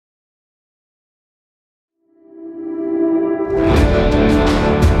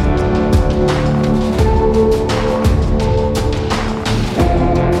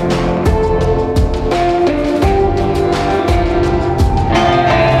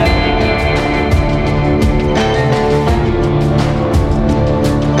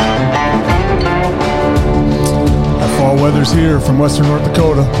Officers here from Western North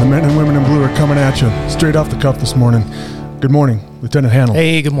Dakota. The men and women in blue are coming at you straight off the cuff this morning. Good morning, Lieutenant Hanel.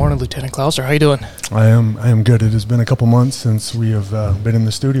 Hey, good morning, Lieutenant Klauser. How you doing? I am good. It has been a couple months since we have been in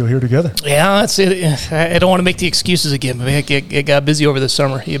the studio here together. Yeah, that's it. I don't want to make the excuses again, but it got busy over the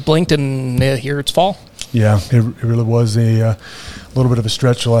summer. You blinked and here it's fall. Yeah, it really was a little bit of a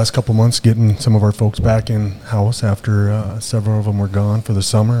stretch the last couple months getting some of our folks back in house after several of them were gone for the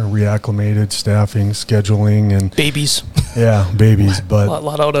summer, reacclimated, staffing, scheduling, and babies. Yeah, babies. But a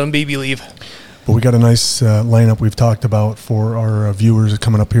lot out on baby leave. But we got a nice lineup we've talked about for our viewers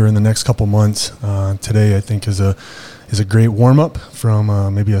coming up here in the next couple months. Today, I think, is a great warm-up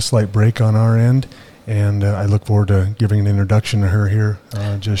from maybe a slight break on our end. And I look forward to giving an introduction to her here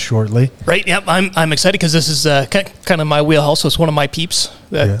just shortly. Right, yep. I'm excited because this is kind of my wheelhouse. So it's one of my peeps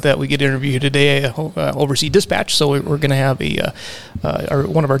that we get to interview today, oversee dispatch. So we're going to have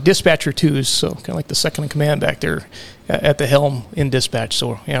one of our dispatcher twos, so kind of like the second in command back there at the helm in dispatch.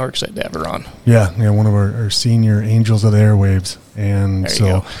 So yeah, we're excited to have her on. Yeah, one of our senior angels of the airwaves. And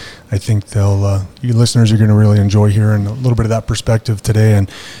so I think you listeners are going to really enjoy hearing a little bit of that perspective today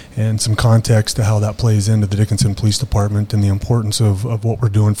and some context to how that plays into the Dickinson Police Department and the importance of what we're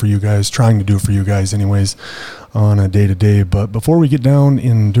doing for you guys, trying to do for you guys anyways on a day-to-day. But before we get down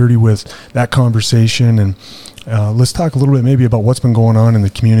and dirty with that conversation, and let's talk a little bit maybe about what's been going on in the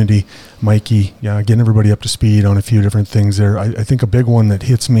community, Mikey, getting everybody up to speed on a few different things there. I think a big one that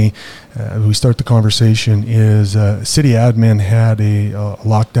hits me as we start the conversation is city admin had a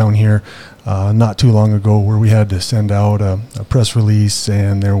lockdown here not too long ago where we had to send out a press release,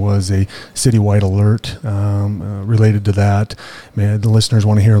 and there was a citywide alert related to that. The listeners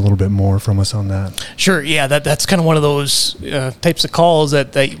want to hear a little bit more from us on that. Sure, yeah, that's kind of one of those types of calls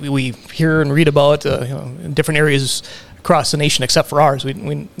that we hear and read about in different areas across the nation, except for ours.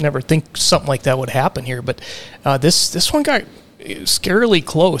 We never think something like that would happen here, but this one got scarily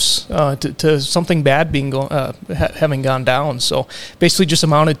close to something bad having gone down. So basically just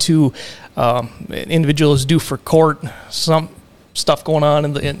amounted to an individual is due for court, some stuff going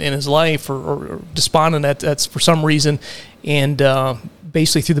on in his life or despondent that's for some reason, and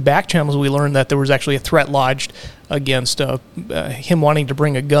basically through the back channels we learned that there was actually a threat lodged against him wanting to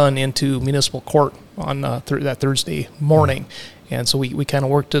bring a gun into municipal court on that Thursday morning. And so we kind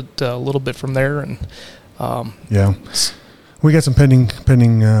of worked it a little bit from there. And we got some pending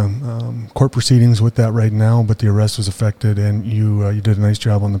court proceedings with that right now, but the arrest was effected, and you did a nice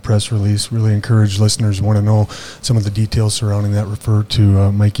job on the press release. Really encourage listeners who want to know some of the details surrounding that. Refer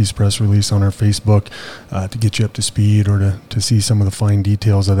to Mikey's press release on our Facebook to get you up to speed or to see some of the fine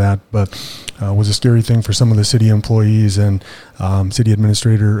details of that. But it was a scary thing for some of the city employees, and City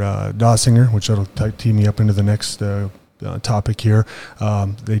Administrator Dossinger, which that'll tee me up into the next topic here.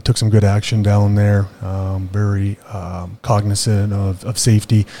 They took some good action down there, very cognizant of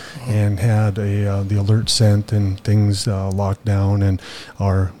safety, and had the alert sent and things locked down. And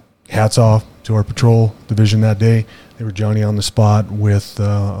our hats off to our patrol division that day. They were Johnny on the spot with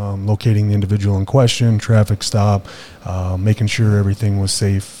locating the individual in question, traffic stop, making sure everything was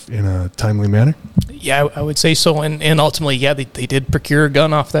safe in a timely manner. Yeah, I would say so. And ultimately, they did procure a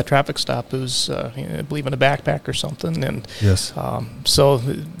gun off that traffic stop. It was, I believe, in a backpack or something. And yes. So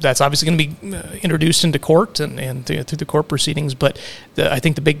that's obviously going to be introduced into court and through the court proceedings. But I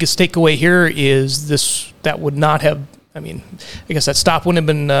think the biggest takeaway here is that would not have, I guess that stop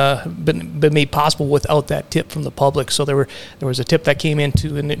wouldn't have been made possible without that tip from the public. So there was a tip that came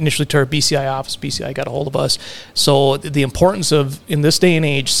initially to our BCI office. BCI got a hold of us. So the importance of, in this day and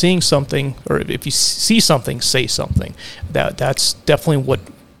age, seeing something, or if you see something, say something. That's definitely what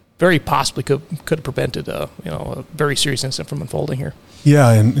very possibly could have prevented a very serious incident from unfolding here.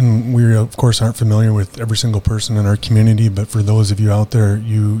 Yeah, and we, of course, aren't familiar with every single person in our community, but for those of you out there,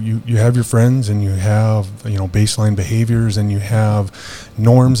 you have your friends, and you have, baseline behaviors, and you have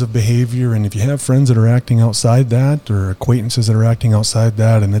norms of behavior, and if you have friends that are acting outside that, or acquaintances that are acting outside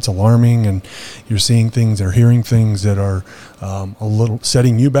that, and it's alarming, and you're seeing things or hearing things that are a little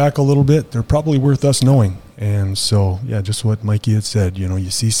setting you back a little bit, they're probably worth us knowing. And so, just what Mikey had said, you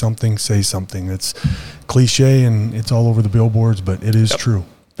see something, say something. It's cliche and it's all over the billboards, but it is true.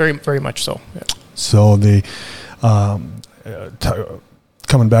 Very, very much so. Yeah. So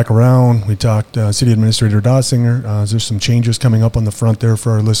coming back around, we talked City Administrator Dossinger. There's some changes coming up on the front there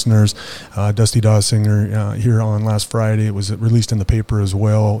for our listeners. Dusty Dossinger here on last Friday. It was released in the paper as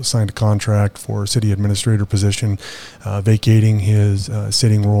well. Signed a contract for City Administrator position, vacating his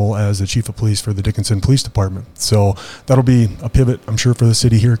sitting role as the Chief of Police for the Dickinson Police Department. So that'll be a pivot, I'm sure, for the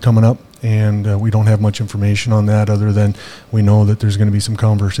city here coming up. And we don't have much information on that other than we know that there's going to be some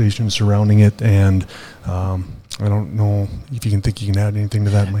conversation surrounding it, and I don't know if you can add anything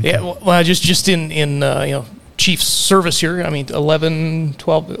to that, Mike. Yeah, well, just in Chief's service here. I mean, 11,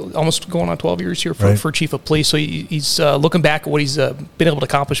 12, almost going on 12 years here for Chief of Police. So he's looking back at what he's been able to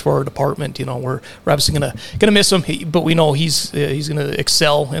accomplish for our department. We're obviously gonna miss him, but we know he's gonna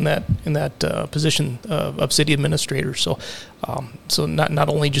excel in that position of city administrator. So not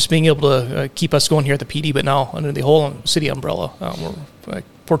only just being able to keep us going here at the PD, but now under the whole city umbrella, we're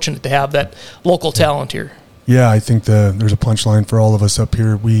fortunate to have that local talent here. Yeah, I think there's a punchline for all of us up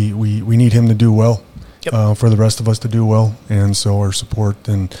here. We need him to do well. Yep. For the rest of us to do well, and so our support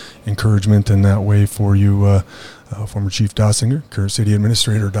and encouragement in that way for you, former Chief Dossinger, current City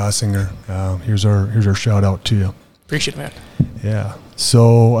Administrator Dossinger. Here's our shout out to you. Appreciate it, man. Yeah.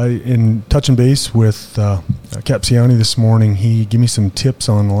 So in touching base with Cap Ciani this morning, he gave me some tips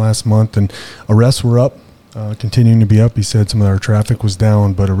on the last month, and arrests were up, continuing to be up. He said some of our traffic was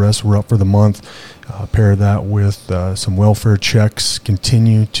down, but arrests were up for the month. Pair that with some welfare checks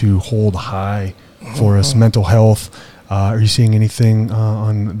continue to hold high for us. Mental health. Are you seeing anything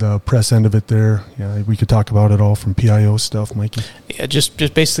on the press end of it there? Yeah, we could talk about it all from PIO stuff, Mikey. Yeah, just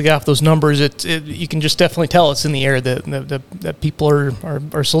basically off those numbers, you can just definitely tell it's in the air that people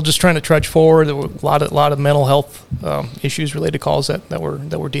are still just trying to trudge forward. There were a lot of mental health issues related calls that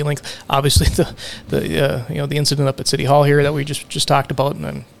we're dealing. Obviously, the incident up at City Hall here that we just talked about,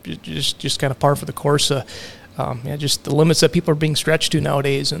 and just kind of par for the course. Just the limits that people are being stretched to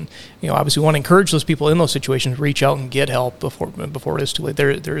nowadays, and obviously we want to encourage those people in those situations to reach out and get help before it is too late. There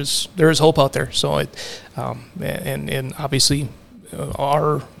is hope out there. So and obviously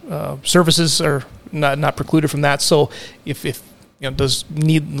our services are not precluded from that. So if does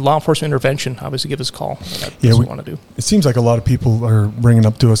need law enforcement intervention, obviously give us a call. That's what we want to do. It seems like a lot of people are bringing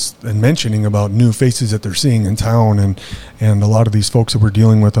up to us and mentioning about new faces that they're seeing in town, and a lot of these folks that we're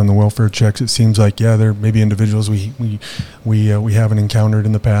dealing with on the welfare checks. It seems like there may be individuals we haven't encountered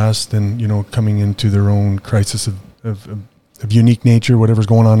in the past, and coming into their own crisis of unique nature, whatever's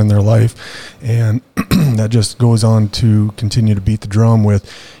going on in their life, and that just goes on to continue to beat the drum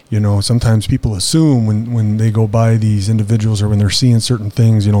with. Sometimes people assume when they go by these individuals or when they're seeing certain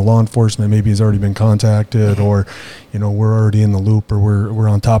things, law enforcement maybe has already been contacted, or, we're already in the loop, or we're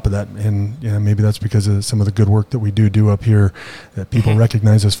on top of that. And maybe that's because of some of the good work that we do up here that people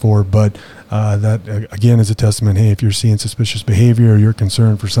recognize us for. But that, again, is a testament. Hey, if you're seeing suspicious behavior or you're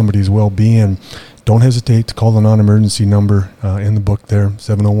concerned for somebody's well-being, don't hesitate to call the non-emergency number in the book there,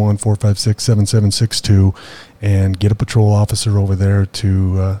 701-456-7762, and get a patrol officer over there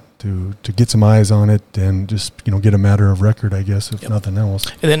to get some eyes on it and just get a matter of record, I guess, if nothing else.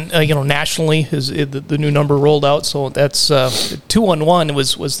 And then nationally the new number rolled out, so that's 211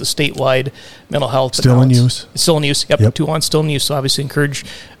 was the statewide mental health. Still in use. Still in use. Yep. 211 still in use. So obviously encourage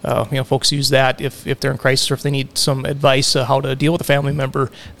folks to use that if they're in crisis, or if they need some advice how to deal with a family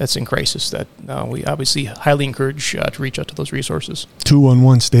member that's in crisis. That we obviously highly encourage to reach out to those resources.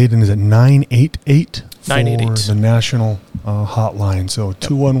 211 state, and is it 988? 988 for the national hotline. So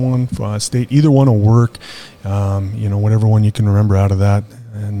 211 state, either one will work. Whatever one you can remember out of that,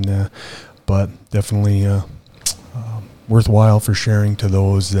 and but definitely worthwhile for sharing to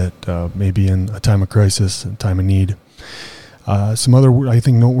those that may be in a time of crisis and time of need. Some other, I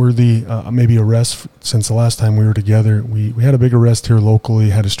think, noteworthy maybe arrests since the last time we were together. We had a big arrest here locally,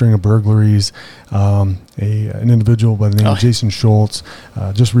 had a string of burglaries. An individual by the name of Jason Schultz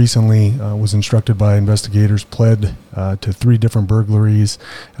just recently was instructed by investigators, pled to 3 different burglaries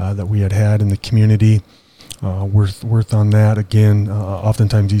that we had in the community. Worth on that. Again,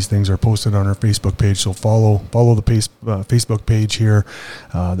 oftentimes these things are posted on our Facebook page, so follow the Facebook page here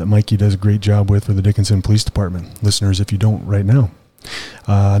that Mikey does a great job with for the Dickinson Police Department. Listeners, if you don't right now.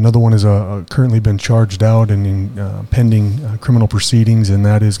 Another one is currently been charged out and in pending criminal proceedings, and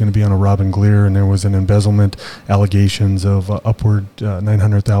that is going to be on a Robin Glear, and there was an embezzlement allegations of upward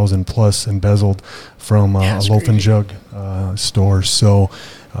 $900,000 plus embezzled from a loaf and jug store. So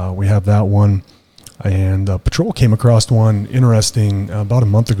we have that one. And patrol came across one interesting about a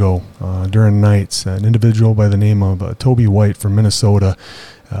month ago during nights. An individual by the name of Toby White from Minnesota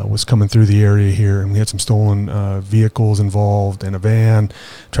was coming through the area here, and we had some stolen vehicles involved and a van.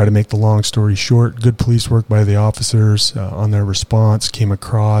 Try to make the long story short, good police work by the officers on their response. Came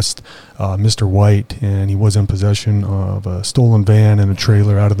across Mr. White, and he was in possession of a stolen van and a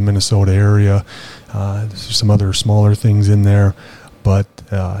trailer out of the Minnesota area. There's some other smaller things in there. But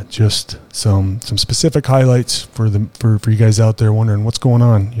just some specific highlights for you guys out there wondering what's going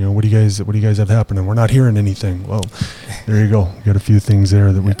on. What do you guys have happening? We're not hearing anything. Well, there you go. We got a few things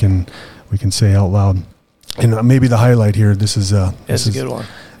there that we can say out loud. And maybe the highlight here. This is a good one.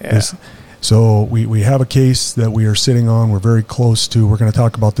 Yeah. So we have a case that we are sitting on. We're very close to. We're going to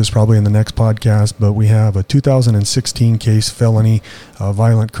talk about this probably in the next podcast, but we have a 2016 case, felony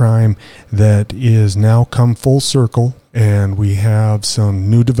violent crime, that is now come full circle. And we have some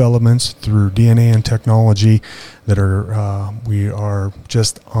new developments through DNA and technology that are, we are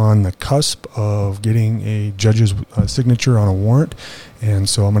just on the cusp of getting a judge's signature on a warrant. And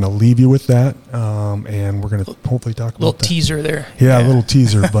so I'm going to leave you with that, and we're going to hopefully talk about a little teaser there. Yeah, a little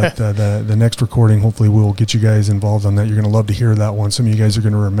teaser, but the next recording, hopefully we'll get you guys involved on that. You're going to love to hear that one. Some of you guys are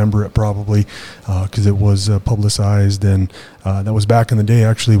going to remember it probably because it was publicized, and that was back in the day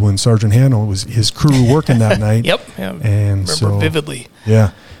actually when Sergeant Hanno was his crew working that night. Yep, yeah, and remember vividly.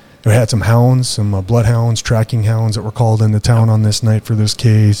 Yeah. We had some hounds, some bloodhounds, tracking hounds that were called into town on this night for this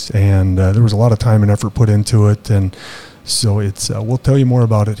case, and there was a lot of time and effort put into it, and so it's we'll tell you more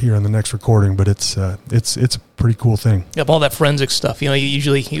about it here in the next recording, but it's a pretty cool thing. Yep, all that forensic stuff. You know,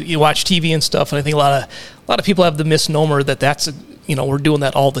 you watch TV and stuff, and I think a lot of people have the misnomer that that's we're doing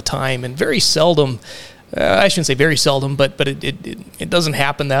that all the time, and very seldom. I shouldn't say very seldom, but it doesn't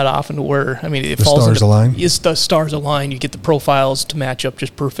happen that often. Where it the falls stars align. Yes, the stars align. You get the profiles to match up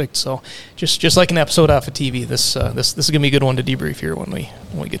just perfect. So just like an episode off of TV, this is gonna be a good one to debrief here when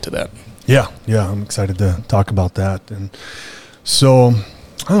we get to that. Yeah, I'm excited to talk about that. And so,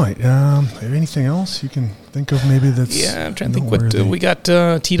 all right, anything else you can think of maybe that's... Yeah, I'm trying to think what we got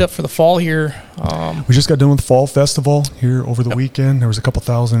teed up for the fall here. We just got done with the Fall Festival here over the weekend. There was a couple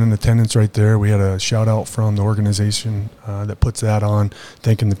thousand in attendance right there. We had a shout-out from the organization that puts that on,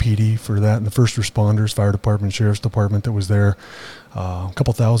 thanking the PD for that, and the first responders, fire department, sheriff's department that was there. A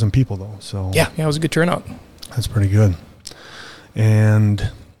couple thousand people, though. So yeah, it was a good turnout. That's pretty good.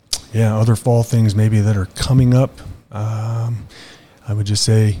 And... yeah, other fall things maybe that are coming up. I would just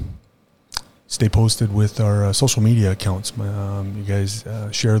say stay posted with our social media accounts. You guys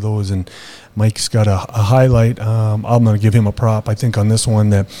share those, and Mike's got a highlight. I'm going to give him a prop, I think, on this one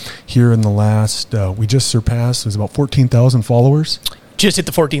that here in the last, we just surpassed, it was about 14,000 followers. Just hit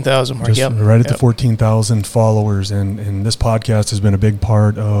the 14,000 mark. Yep. Right at the 14,000 followers, and this podcast has been a big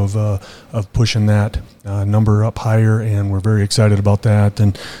part of pushing that number up higher, and we're very excited about that.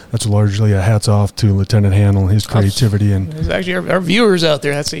 And that's largely a hats off to Lieutenant Hanel and his creativity. And it's actually our viewers out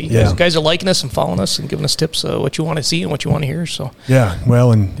there. That's you guys are liking us and following us and giving us tips what you want to see and what you want to hear. So yeah,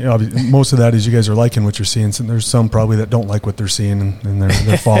 well, and most of that is you guys are liking what you're seeing. So there's some probably that don't like what they're seeing, and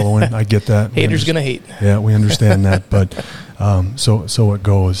they're following. I get that. Haters gonna hate. Yeah, we understand that, but. So it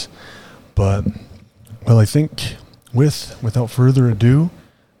goes, but well, I think without further ado,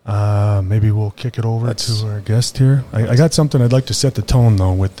 maybe we'll kick it over to our guest here. I got something I'd like to set the tone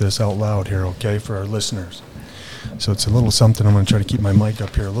though with this out loud here, okay, for our listeners. So it's a little something. I'm going to try to keep my mic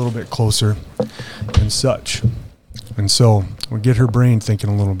up here a little bit closer and such. And so we'll get her brain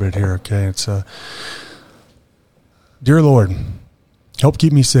thinking a little bit here, okay? It's dear Lord, help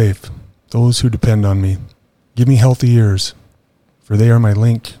keep me safe. Those who depend on me, give me healthy ears. For they are my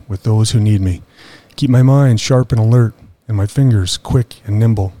link with those who need me. Keep my mind sharp and alert, and my fingers quick and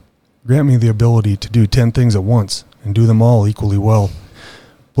nimble. Grant me the ability to do 10 things at once, and do them all equally well.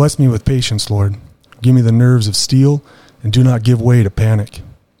 Bless me with patience, Lord. Give me the nerves of steel, and do not give way to panic.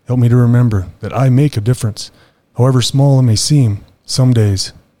 Help me to remember that I make a difference, however small it may seem, some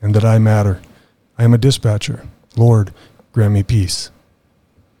days, and that I matter. I am a dispatcher. Lord, grant me peace.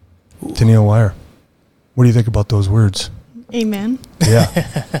 Tennille Wire. What do you think about those words? Amen. Yeah.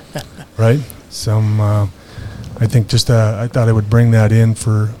 Right? I think just I thought I would bring that in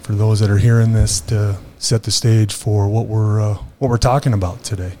for those that are hearing this to set the stage for what we're talking about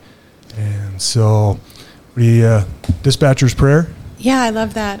today. And so, dispatcher's prayer. Yeah, I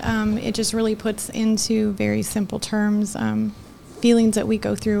love that. It just really puts into very simple terms feelings that we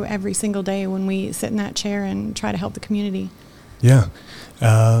go through every single day when we sit in that chair and try to help the community. Yeah.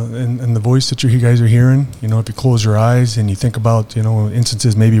 And the voice that you guys are hearing, if you close your eyes and you think about,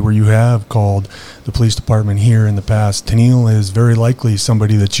 instances maybe where you have called the police department here in the past, Tennille is very likely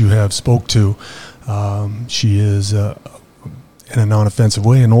somebody that you have spoke to. She is, in a non-offensive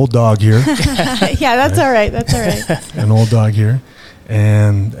way, an old dog here. Yeah, that's all right. That's all right. An old dog here.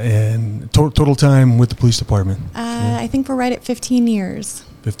 And total time with the police department? I think we're right at 15 years.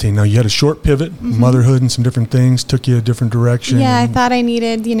 15. Now, you had a short pivot, motherhood and some different things, took you a different direction. Yeah, I thought I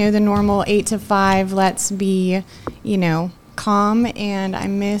needed, the normal 8 to 5, let's be, calm, and I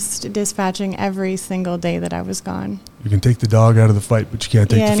missed dispatching every single day that I was gone. You can take the dog out of the fight, but you can't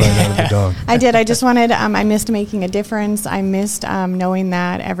take the fight out of the dog. I did. I just wanted, I missed making a difference. I missed knowing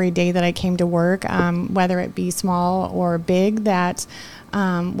that every day that I came to work, whether it be small or big, that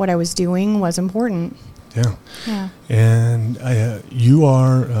what I was doing was important. Yeah. Yeah. And you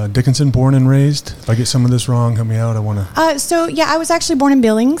are Dickinson born and raised. If I get some of this wrong, help me out. I want to. So I was actually born in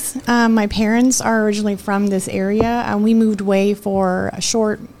Billings. My parents are originally from this area. We moved away for a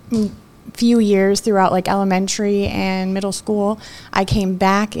short few years throughout like elementary and middle school. I came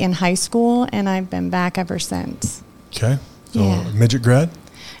back in high school, and I've been back ever since. Okay. So Yeah. midget grad?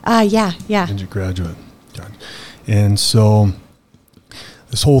 Yeah. Midget graduate. Got it. And so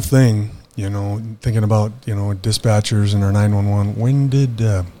this whole thing, thinking about, dispatchers and our 911, when did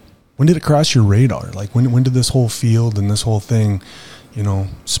it cross your radar? Like when did this whole field and this whole thing,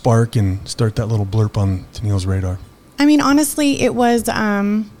 spark and start that little blurb on Tennille's radar? I mean, honestly, it was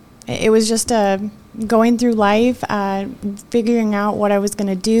just going through life, figuring out what I was going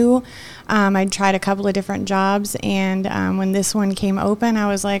to do. I'd tried a couple of different jobs, and when this one came open, I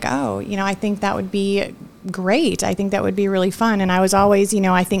was like, I think that would be great. I think that would be really fun. And I was always,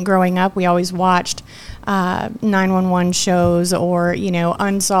 I think growing up, we always watched 911 shows or,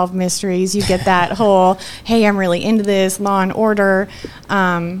 unsolved mysteries. You get that whole, hey, I'm really into this, Law and Order.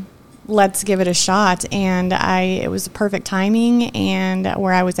 Let's give it a shot. And it was perfect timing, and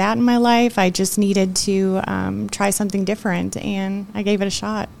where I was at in my life, I just needed to try something different, and I gave it a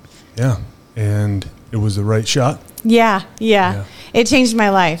shot. Yeah. And it was the right shot? Yeah. It changed my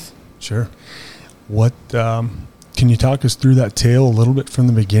life. Sure. What can you talk us through that tale a little bit from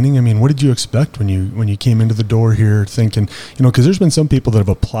the beginning? I mean, what did you expect when you came into the door here thinking, because there's been some people that have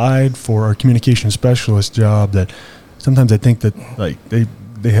applied for our communication specialist job that sometimes I think that like they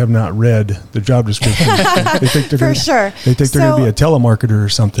have not read the job description. They think they're For sure. They think they're going to be a telemarketer or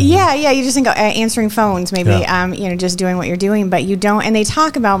something. Yeah. You just think answering phones, maybe, Yeah. just doing what you're doing, but you don't. And they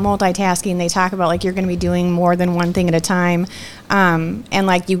talk about multitasking. They talk about like you're going to be doing more than one thing at a time. And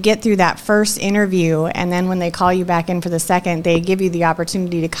like you get through that first interview, and then when they call you back in for the second, they give you the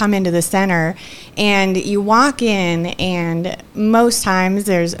opportunity to come into the center, and you walk in, and most times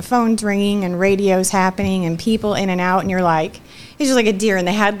there's phones ringing and radios happening and people in and out, and you're like, it's just like a deer in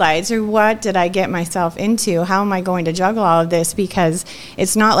the headlights. Or what did I get myself into? How am I going to juggle all of this? Because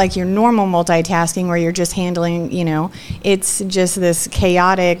it's not like your normal multitasking where you're just handling, it's just this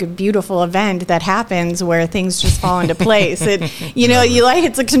chaotic, beautiful event that happens where things just fall into place.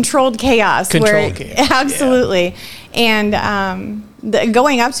 It's a controlled chaos. Controlled chaos. Absolutely. Yeah. And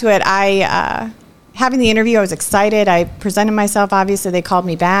going up to it, having the interview, I was excited. I presented myself. Obviously, they called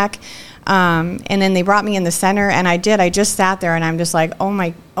me back. And then they brought me in the center, and I just sat there, and I'm just like, oh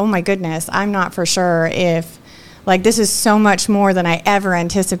my goodness, I'm not for sure if, like, this is so much more than I ever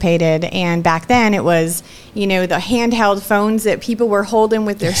anticipated. And back then it was, the handheld phones that people were holding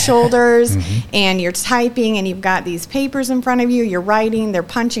with their shoulders, and you're typing, and you've got these papers in front of you, you're writing, they're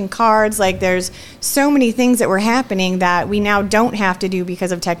punching cards. Like, there's so many things that were happening that we now don't have to do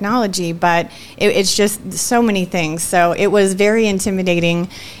because of technology, but it's just so many things. So it was very intimidating,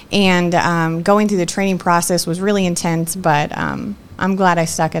 and going through the training process was really intense, but I'm glad I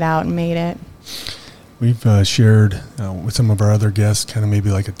stuck it out and made it. We've shared with some of our other guests kind of maybe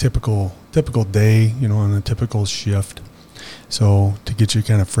like a typical day, on a typical shift. So to get you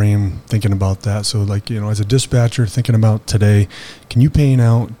kind of frame thinking about that. So like, as a dispatcher thinking about today, can you paint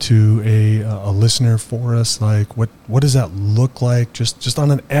out to a listener for us, like what does that look like just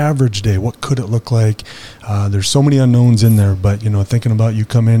on an average day? What could it look like? There's so many unknowns in there, but thinking about you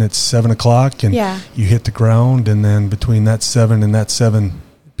come in at 7:00 and you hit the ground, and then between that 7 and that 7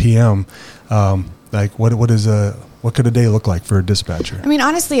 p.m., like what could a day look like for a dispatcher? I mean,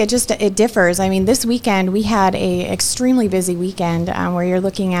 honestly, it differs. I mean, this weekend we had a extremely busy weekend where you're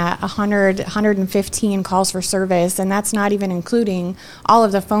looking at 115 calls for service, and that's not even including all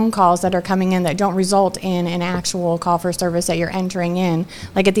of the phone calls that are coming in that don't result in an actual call for service that you're entering in.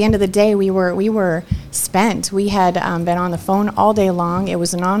 Like at the end of the day, we were spent. We had been on the phone all day long. It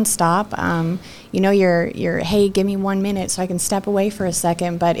was nonstop. You're hey, give me 1 minute so I can step away for a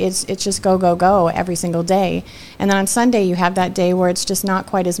second, but it's just go every single day. And then on Sunday you have that day where it's just not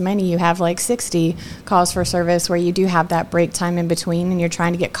quite as many. You have like 60 calls for service where you do have that break time in between, and you're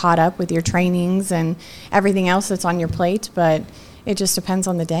trying to get caught up with your trainings and everything else that's on your plate, but it just depends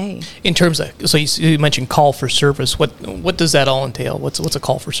on the day. In terms of, so you mentioned call for service. What does that all entail? What's a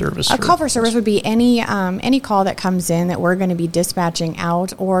call for service? A call for service would be any call that comes in that we're going to be dispatching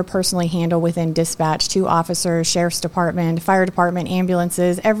out or personally handle within dispatch to officers, sheriff's department, fire department,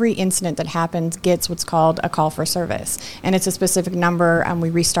 ambulances. Every incident that happens gets what's called a call for service, and it's a specific number.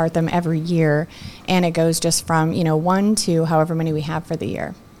 We restart them every year, and it goes just from 1 to however many we have for the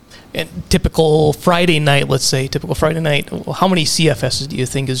year. And typical Friday night, how many CFSs do you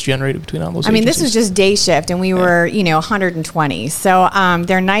think is generated between all those I mean, this agencies? was just day shift, and we were, 120. So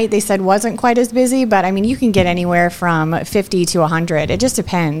their night, they said, wasn't quite as busy, but I mean, you can get anywhere from 50 to 100. It just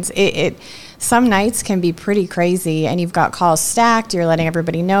depends. Some nights can be pretty crazy, and you've got calls stacked. You're letting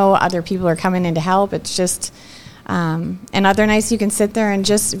everybody know other people are coming in to help. It's just... and other nights you can sit there and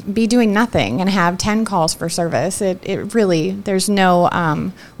just be doing nothing and have 10 calls for service. It really, there's no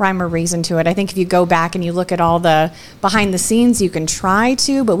rhyme or reason to it. I think if you go back and you look at all the behind the scenes, you can try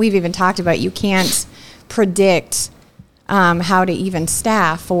to, but we've even talked about you can't predict how to even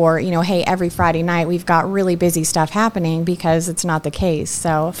staff for, hey, every Friday night we've got really busy stuff happening, because it's not the case.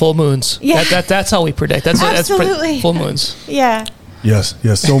 So full moons. Yeah. That's how we predict. Absolutely. Full moons. Yeah. Yes,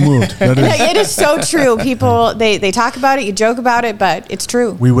 so moved. That is, It is so true. People, they talk about it, you joke about it, but it's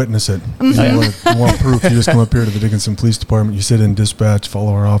true. we witness it. You want proof, you just come up here to the Dickinson Police Department, you sit in dispatch,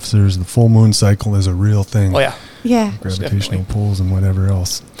 follow our officers. The full moon cycle is a real thing. Oh, yeah. Yeah. Gravitational Definitely. pulls and whatever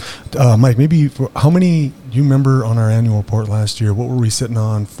else. Mike, maybe how many, do you remember on our annual report last year, what were we sitting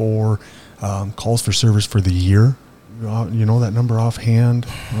on for calls for service for the year? You know that number offhand?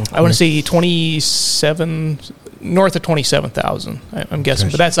 I want to say 27, north of 27,000. I'm guessing,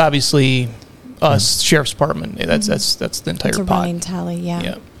 Okay. but that's obviously us, Sheriff's Department. That's the entire It's a pot. running tally,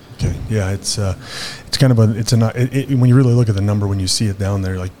 yeah. Okay, yeah, it's kind of when you really look at the number, when you see it down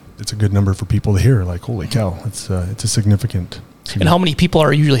there, like, it's a good number for people to hear. Like, holy cow, it's a significant. And how many people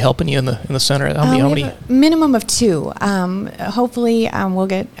are usually helping you in the center? How We many? have a minimum of 2. Hopefully, we'll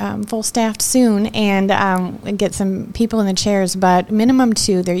get full staffed soon and get some people in the chairs. But minimum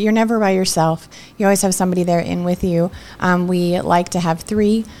 2. You're never by yourself. You always have somebody there in with you. We like to have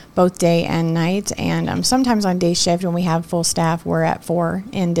 3, both day and night. And sometimes on day shift, when we have full staff, we're at 4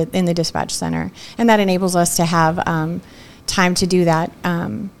 in the dispatch center, and that enables us to have time to do that.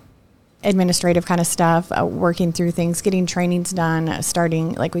 Administrative kind of stuff, working through things, getting trainings done,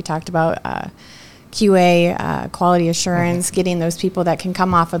 starting, like we talked about, QA, quality assurance, getting those people that can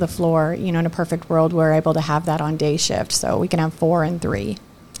come off of the floor. In a perfect world, we're able to have that on day shift, so we can have 4 and 3.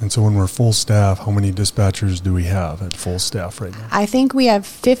 And so when we're full staff, how many dispatchers do we have at full staff right now? I think we have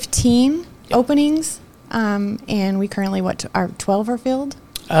 15 openings, and we currently, our 12 are filled?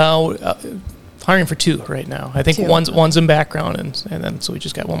 Hiring for 2 right now. I think 2. one's in background, and then so we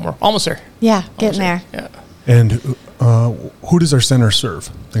just got one more. Almost there. Yeah, Almost getting there. Yeah. And who does our center serve?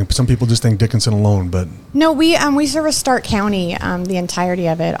 I think some people just think Dickinson alone, but No, we service Stark County, the entirety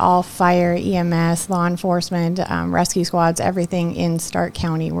of it, all fire, EMS, law enforcement, rescue squads, everything in Stark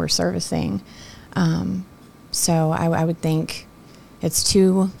County we're servicing. So I would think it's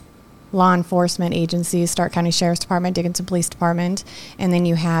 2 law enforcement agencies, Stark County Sheriff's Department, Dickinson Police Department, and then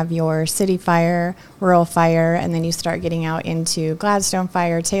you have your city fire, rural fire, and then you start getting out into Gladstone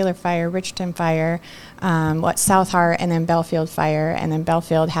Fire, Taylor Fire, Richton Fire, South Hart, and then Belfield Fire, and then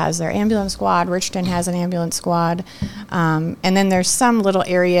Belfield has their ambulance squad, Richton has an ambulance squad, and then there's some little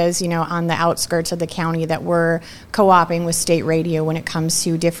areas, on the outskirts of the county that we're co-oping with state radio when it comes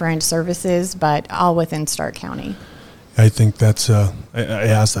to different services, but all within Stark County. I think that's I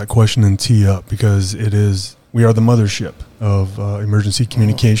asked that question in tee up because we are the mothership of emergency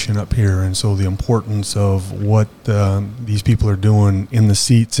communication up here, and so the importance of what these people are doing in the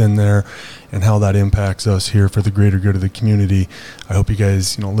seats in there and how that impacts us here for the greater good of the community. I hope you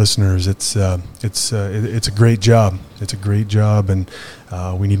guys, listeners, it's a great job. It's a great job, and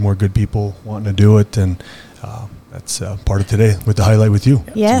we need more good people wanting to do it, and that's part of today with the highlight with you.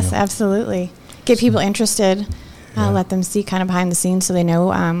 Yes, absolutely. Get people interested. Let them see kind of behind the scenes so they know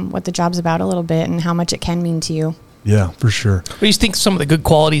what the job's about a little bit and how much it can mean to you. Yeah, for sure. What do you think some of the good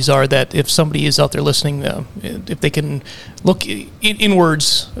qualities are that if somebody is out there listening, if they can look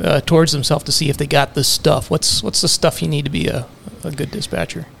inwards towards themselves to see if they got this stuff? What's the stuff you need to be a good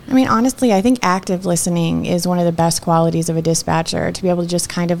dispatcher? I mean, honestly, I think active listening is one of the best qualities of a dispatcher, to be able to just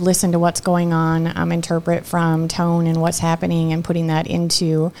kind of listen to what's going on, interpret from tone and what's happening, and putting that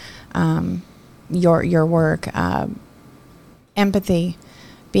into your work. Empathy,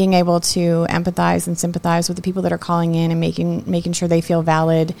 being able to empathize and sympathize with the people that are calling in and making sure they feel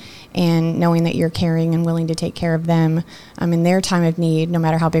valid, and knowing that you're caring and willing to take care of them in their time of need, no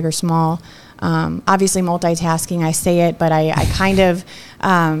matter how big or small. Obviously multitasking, I say it, but I kind of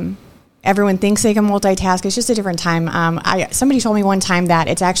everyone thinks they can multitask. It's just a different time. Somebody told me one time that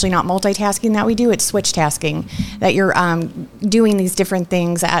it's actually not multitasking that we do, it's switch tasking, that you're doing these different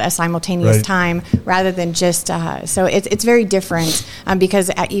things at a simultaneous time rather than just, so it's very different because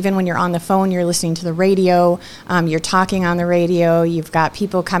even when you're on the phone, you're listening to the radio, you're talking on the radio, you've got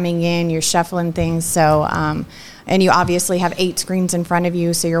people coming in, you're shuffling things, so... and you obviously have 8 screens in front of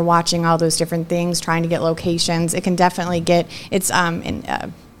you, so you're watching all those different things, trying to get locations. It can definitely get, it's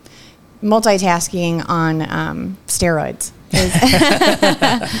multitasking on steroids.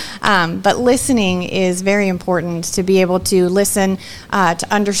 But listening is very important, to be able to listen to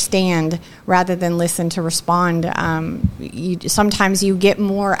understand rather than listen to respond. Sometimes you get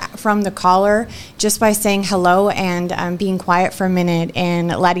more from the caller just by saying hello and being quiet for a minute and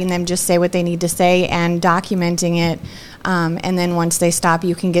letting them just say what they need to say and documenting it. And then once they stop,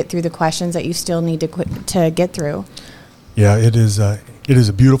 you can get through the questions that you still need to get through. Yeah, it is a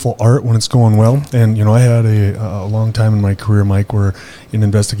beautiful art when it's going well. And, I had a long time in my career, Mike, where in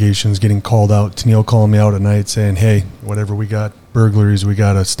investigations getting called out, Tennille calling me out at night saying, hey, whatever, we got burglaries, we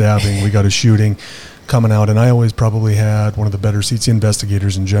got a stabbing, we got a shooting coming out. And I always probably had one of the better seats,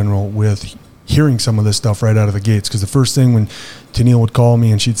 investigators in general, with hearing some of this stuff right out of the gates. Because the first thing when Tennille would call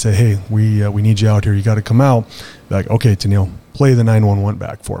me and she'd say, hey, we need you out here, you got to come out. Like, okay, Tennille, play the 911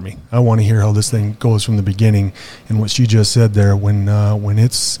 back for me. I want to hear how this thing goes from the beginning. And what she just said there, when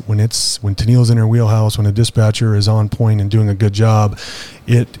Tennille's in her wheelhouse, when a dispatcher is on point and doing a good job,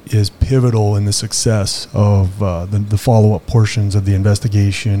 it is pivotal in the success of the follow-up portions of the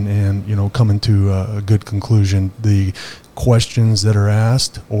investigation and coming to a good conclusion. The questions that are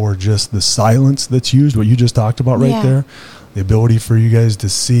asked, or just the silence that's used, what you just talked about right there, the ability for you guys to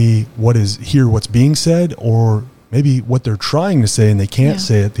hear what's being said, or maybe what they're trying to say and they can't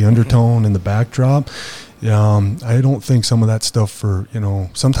say it, the undertone and the backdrop. I don't think some of that stuff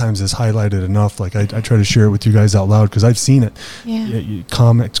sometimes is highlighted enough. Like I try to share it with you guys out loud because I've seen it.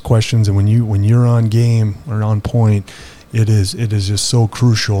 Comments, questions, and when you're on game or on point, it is just so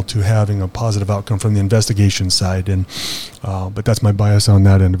crucial to having a positive outcome from the investigation side. And but that's my bias on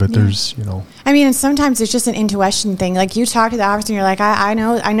that end of it. There's I mean, and sometimes it's just an intuition thing. Like you talk to the officer and you're like, I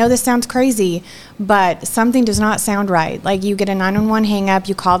know this sounds crazy, but something does not sound right. Like you get a 911 hang up,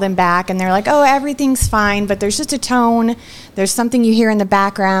 you call them back and they're like, oh, everything's fine, but there's just a tone, there's something you hear in the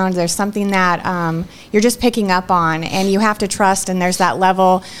background, there's something that you're just picking up on, and you have to trust. And there's that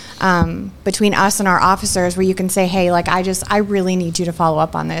level between us and our officers where you can say, hey, like I really need you to follow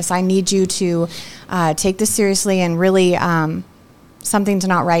up on this. I need you to take this seriously and really something's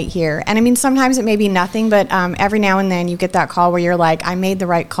not right here. And I mean, sometimes it may be nothing, but every now and then you get that call where you're like, I made the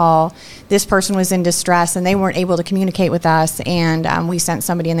right call. This person was in distress and they weren't able to communicate with us, and we sent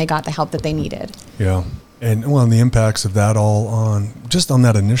somebody and they got the help that they needed. Yeah. And the impacts of that all on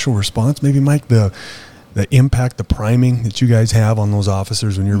that initial response, maybe Mike, the impact, the priming that you guys have on those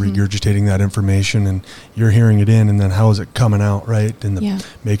officers when you're regurgitating that information and you're hearing it in, and then how is it coming out, right? And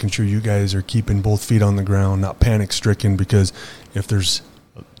making sure you guys are keeping both feet on the ground, not panic stricken, because if there's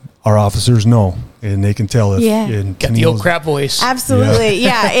our officers know, and they can tell if got the old crap voice. Absolutely.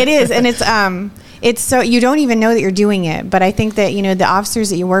 It is. And it's so you don't even know that you're doing it. But I think that, the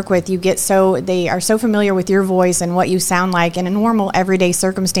officers that you work with, they are so familiar with your voice and what you sound like in a normal everyday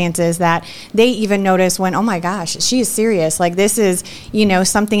circumstances that they even notice when, oh my gosh, she is serious. Like this is,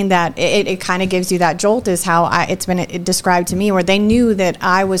 something that it kind of gives you that jolt, is how it's been described to me, where they knew that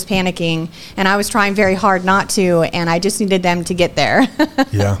I was panicking and I was trying very hard not to, and I just needed them to get there.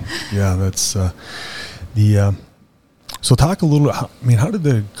 That's so talk a little, how did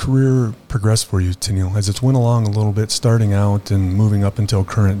the career progress for you, Tennille, as it's went along a little bit, starting out and moving up until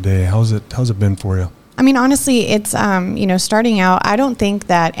current day? How's it been for you? I mean, honestly, it's, starting out, I don't think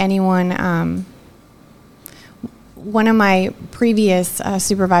that anyone, one of my previous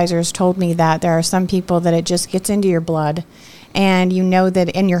supervisors told me that there are some people that it just gets into your blood, and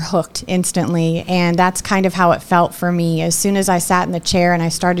and you're hooked instantly. And that's kind of how it felt for me. As soon as I sat in the chair and I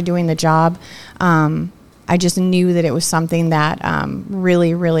started doing the job, I just knew that it was something that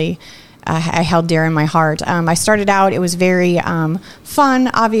really, really I held dear in my heart. I started out, it was very fun.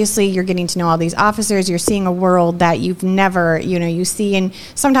 Obviously, you're getting to know all these officers. You're seeing a world that you've never, you see. And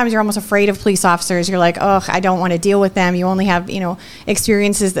sometimes you're almost afraid of police officers. You're like, oh, I don't want to deal with them. You only have,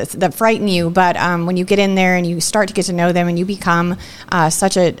 experiences that frighten you. But when you get in there and you start to get to know them, and you become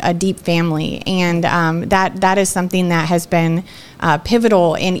such a deep family. And that is something that has been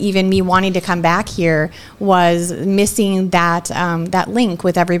pivotal in even me wanting to come back here, was missing that link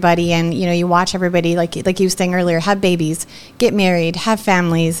with everybody. And and you watch everybody, like you was saying earlier, have babies, get married, have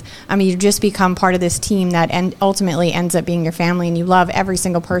families. I mean, you just become part of this team that ultimately ends up being your family, and you love every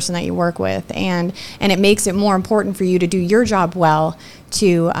single person that you work with, and it makes it more important for you to do your job well,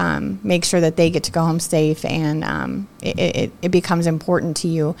 to make sure that they get to go home safe, and it becomes important to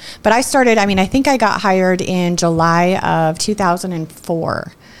you. But I think I got hired in July of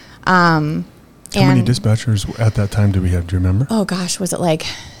 2004. How many dispatchers at that time did we have? Do you remember? Oh gosh, was it like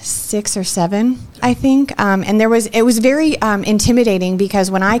 6 or 7, I think? And it was very intimidating,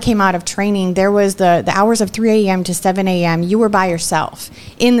 because when I came out of training, there was the hours of 3 a.m. to 7 a.m. You were by yourself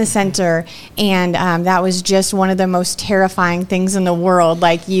in the center, and that was just one of the most terrifying things in the world.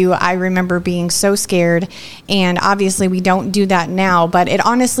 I remember being so scared, and obviously we don't do that now, but it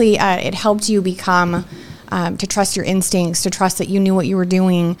honestly, it helped you become... to trust your instincts, to trust that you knew what you were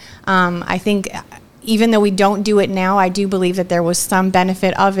doing. I think even though we don't do it now, I do believe that there was some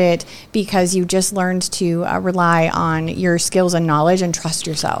benefit of it, because you just learned to rely on your skills and knowledge and trust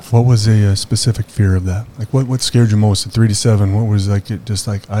yourself. What was a specific fear of that? Like what scared you most at 3 to 7? What was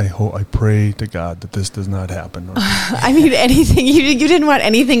I pray to God that this does not happen? I mean, anything. You didn't want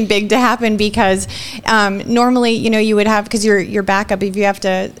anything big to happen, because normally, you would have, because your backup, if you have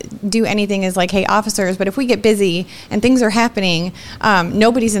to do anything, is like, hey, officers, but if we get busy and things are happening,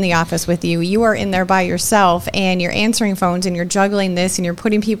 nobody's in the office with you. You are in there by yourself, and you're answering phones, and you're juggling this, and you're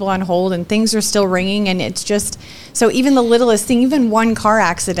putting people on hold, and things are still ringing, and it's just, so even the littlest thing, even one car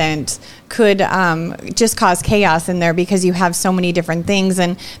accident could just cause chaos in there, because you have so many different things.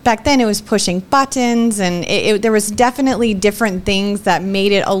 And back then it was pushing buttons, and there was definitely different things that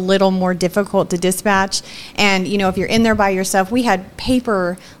made it a little more difficult to dispatch. And if you're in there by yourself, we had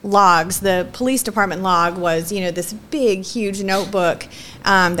paper logs. The police department log was this big, huge notebook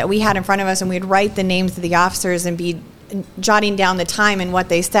that we had in front of us, and we'd write the names of the officers and be jotting down the time and what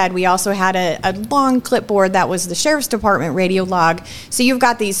they said. We also had a long clipboard that was the sheriff's department radio log. So you've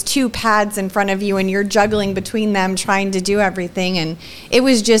got these 2 pads in front of you, and you're juggling between them, trying to do everything, and it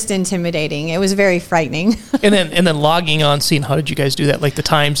was just intimidating. It was very frightening. and then logging on scene, how did you guys do that? Like the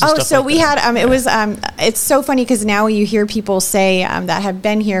times and stuff? So like we that? had it was it's so funny, because now you hear people say that have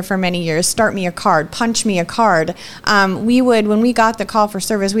been here for many years, start me a card, punch me a card. We would, when we got the call for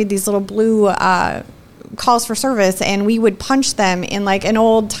service, we had these little blue calls for service, and we would punch them in like an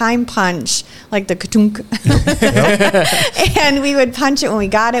old time punch, like the ka-tunk. And we would punch it when we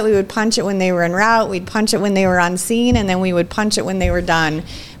got it. We would punch it when they were en route. We'd punch it when they were on scene, and then we would punch it when they were done.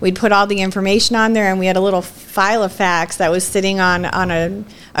 We'd put all the information on there, and we had a little file of facts that was sitting on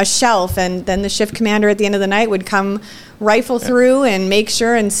a shelf, and then the shift commander at the end of the night would come rifle through and make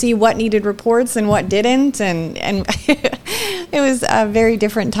sure and see what needed reports and what didn't, and it was a very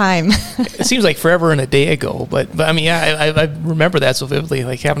different time. It seems like forever and a day ago, but I mean, yeah, I remember that so vividly,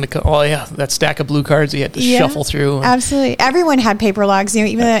 like having to that stack of blue cards you had to shuffle through. Absolutely. Everyone had paper logs,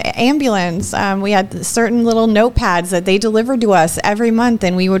 even the ambulance. We had certain little notepads that they delivered to us every month,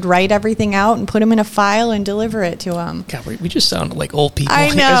 and we would write everything out and put them in a file and deliver it to them. God, we just sounded like old people. I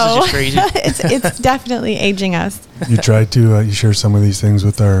know. This is just crazy. It's definitely aging us. You tried to you share some of these things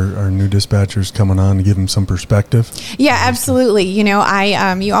with our new dispatchers coming on to give them some perspective? Yeah, absolutely.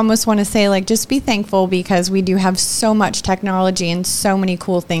 You almost want to say, like, just be thankful, because we do have so much technology and so many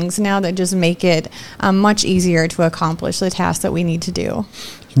cool things now that just make it much easier to accomplish the tasks that we need to do.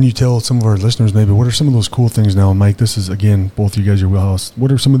 Can you tell some of our listeners maybe what are some of those cool things now? Mike, this is, again, both you guys, your wheelhouse.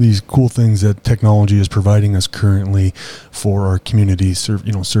 What are some of these cool things that technology is providing us currently for our community,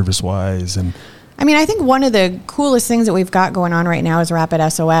 service-wise? And I mean, I think one of the coolest things that we've got going on right now is Rapid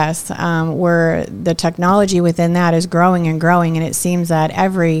SOS, where the technology within that is growing and growing, and it seems that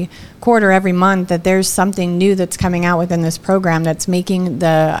every quarter, every month, that there's something new that's coming out within this program that's making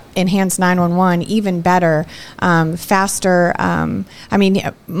the Enhanced 911 even better, faster. I mean,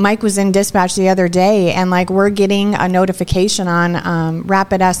 Mike was in dispatch the other day, and like we're getting a notification on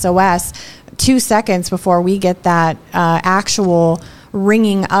Rapid SOS 2 seconds before we get that actual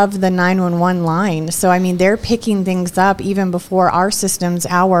ringing of the 911 line. So, I mean, they're picking things up even before our systems,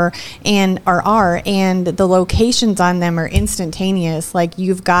 and the locations on them are instantaneous. Like,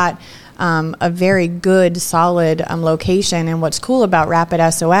 you've got a very good, solid location. And what's cool about Rapid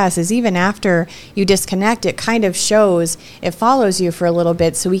SOS is even after you disconnect, it kind of shows, it follows you for a little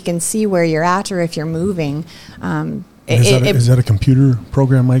bit so we can see where you're at or if you're moving. Is that a computer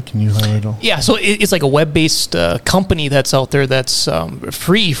program, Mike? Can you highlight it all? Yeah, so it's like a web-based company that's out there that's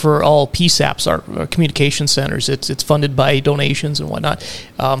free for all PSAPs, our communication centers. It's funded by donations and whatnot.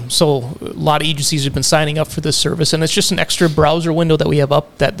 So a lot of agencies have been signing up for this service, and it's just an extra browser window that we have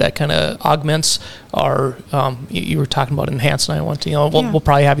up that kind of augments our. You were talking about enhanced 911. We'll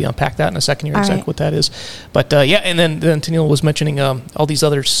probably have you unpack that in a second here, exactly what that is. But and then Tennille was mentioning all these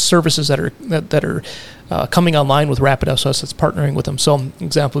other services that are coming online with Rapid SOS that's partnering with them. So an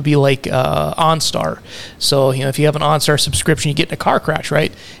example would be like OnStar. So if you have an OnStar subscription, you get in a car crash,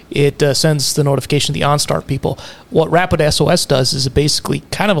 right? It sends the notification to the OnStar people. What Rapid SOS does is it basically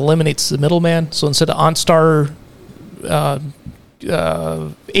kind of eliminates the middleman. So instead of OnStar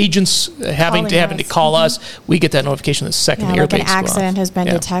agents having to call us, we get that notification the second the airbags like an accident has been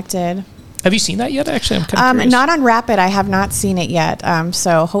detected. Have you seen that yet? Actually, I'm kind of curious. Not on Rapid. I have not seen it yet.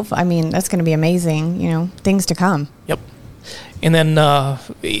 So hopefully, that's going to be amazing. Things to come. Yep. And then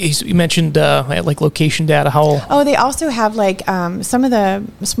you mentioned like location data. How? They also have like some of the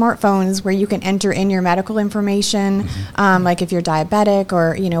smartphones where you can enter in your medical information, like if you're diabetic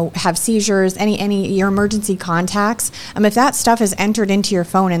or have seizures, any your emergency contacts. If that stuff is entered into your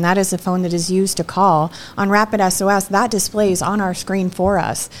phone and that is the phone that is used to call on Rapid SOS, that displays on our screen for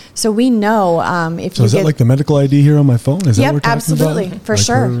us, so we know if you. So is that like the medical ID here on my phone? Is that what we're talking absolutely, about? For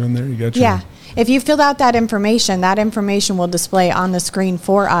sure. In there, you got your yeah. If you filled out that information will display on the screen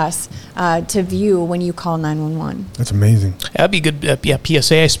for us to view when you call 911. That's amazing. That'd be good.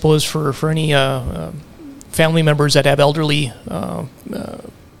 PSA, I suppose, for any family members that have elderly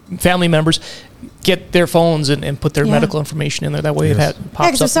family members. Get their phones and put their medical information in there. That way it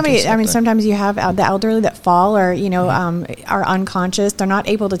pops up. Yeah, because sometimes you have the elderly that fall or, are unconscious. They're not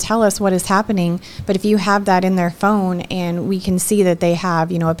able to tell us what is happening. But if you have that in their phone and we can see that they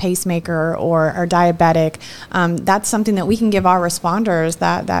have, a pacemaker or are diabetic, that's something that we can give our responders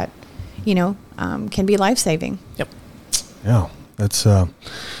that can be life-saving. Yep. Yeah, that's, now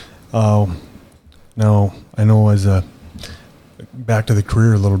I know as a, back to the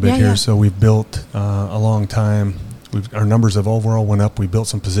career a little bit here. So we've built a long time. Our numbers have overall went up. We built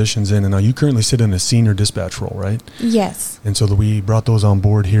some positions in, and now you currently sit in a senior dispatch role, right? Yes. And so we brought those on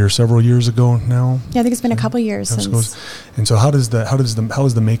board here several years ago now. Yeah, I think it's been a couple of years since. And so how is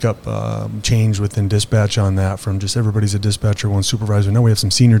the makeup change within dispatch on that from just everybody's a dispatcher, one supervisor? Now we have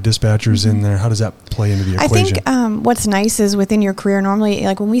some senior dispatchers in there. How does that play into the equation? I think what's nice is within your career, normally,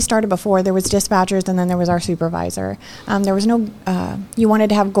 like when we started before, there was dispatchers and then there was our supervisor. There was no, you wanted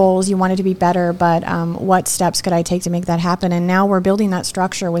to have goals, you wanted to be better, but what steps could I take to make that happen? And now we're building that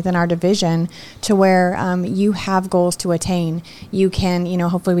structure within our division to where you have goals to attain. You can,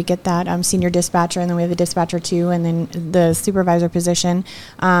 hopefully we get that senior dispatcher, and then we have a dispatcher 2, and then the supervisor position.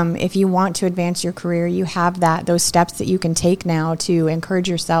 If you want to advance your career, you have those steps that you can take now to encourage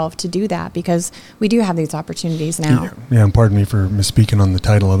yourself to do that, because we do have these opportunities now. Yeah, and pardon me for misspeaking on the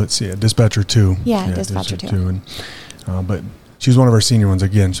title of it. So, dispatper 2. Yeah, dispatcher 2. And, but she's one of our senior ones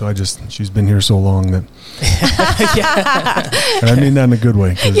again, so she's been here so long that. And I mean that in a good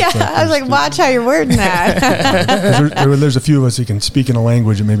way. I was like, watch how you're wording that. There's a few of us who can speak in a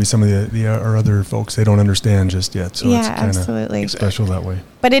language that maybe some of our other folks, they don't understand just yet. So it's kind of special that way.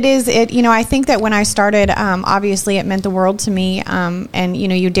 But I think that when I started, obviously it meant the world to me. And,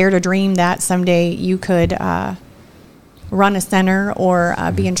 you dare to dream that someday you could run a center or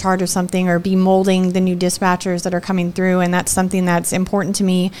be in charge of something or be molding the new dispatchers that are coming through. And that's something that's important to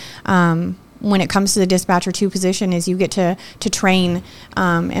me when it comes to the dispatcher 2 position, is you get to train,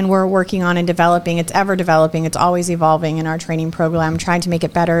 and we're working on and developing. It's ever developing. It's always evolving in our training program, trying to make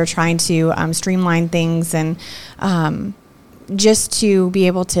it better, trying to streamline things, and just to be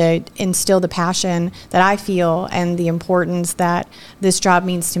able to instill the passion that I feel and the importance that this job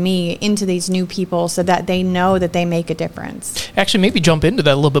means to me into these new people, so that they know that they make a difference. Actually, maybe jump into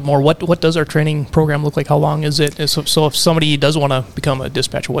that a little bit more. What does our training program look like? How long is it? So if somebody does want to become a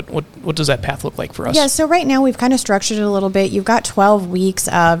dispatcher, what does that path look like for us? Yeah, so right now we've kind of structured it a little bit. You've got 12 weeks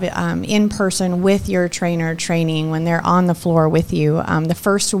of in-person with your trainer training when they're on the floor with you. The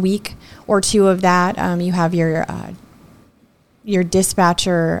first week or 2 of that, you have your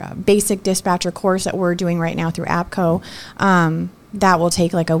basic dispatcher course that we're doing right now through APCO. that will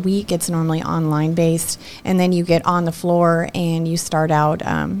take like a week. It's normally online based. And then you get on the floor and you start out,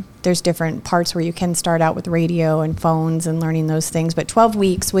 there's different parts where you can start out with radio and phones and learning those things, but 12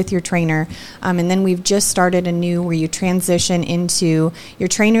 weeks with your trainer. And then we've just started a new where you transition into, your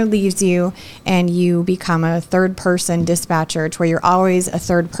trainer leaves you and you become a third person dispatcher, to where you're always a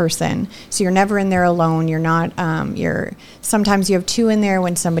third person. So you're never in there alone. You're not, sometimes you have two in there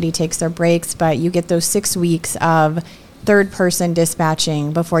when somebody takes their breaks, but you get those 6 weeks of third person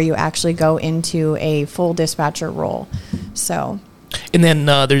dispatching before you actually go into a full dispatcher role. So. And then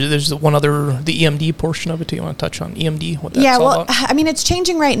there's one other, the EMD portion of it. Do you want to touch on EMD? What that's all about? I mean, it's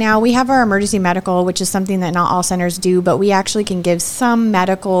changing right now. We have our emergency medical, which is something that not all centers do, but we actually can give some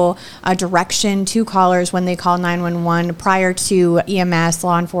medical direction to callers when they call 911 prior to EMS,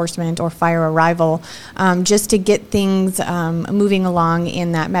 law enforcement, or fire arrival, just to get things moving along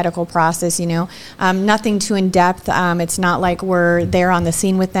in that medical process, Nothing too in-depth. It's not like we're there on the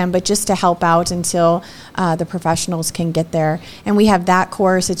scene with them, but just to help out until the professionals can get there. And we have that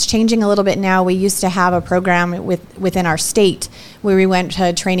course. It's changing a little bit now. We used to have a program within our state where we went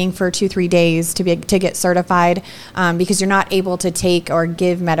to training for 2-3 days to get certified, because you're not able to take or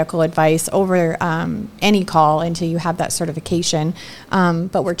give medical advice over any call until you have that certification.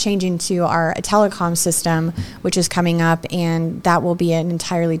 But we're changing to our telecom system, which is coming up, and that will be an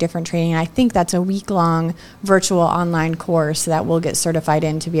entirely different training. I think that's a week-long virtual online course that we'll get certified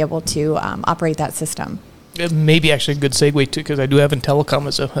in to be able to operate that system. Maybe actually a good segue too, because I do have in telecom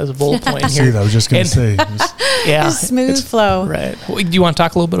as a bullet point here. See, I was just going to say. Yeah, smooth flow. Right. Do you want to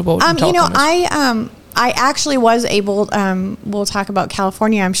talk a little bit about telecom? I actually was able, we'll talk about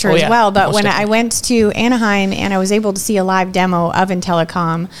California, I'm sure, as well, but when I went to Anaheim and I was able to see a live demo of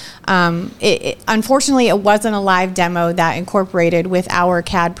Intellicom, unfortunately, it wasn't a live demo that incorporated with our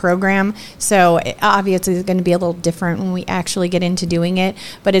CAD program, so obviously it's going to be a little different when we actually get into doing it,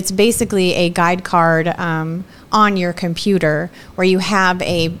 but it's basically a guide card on your computer where you have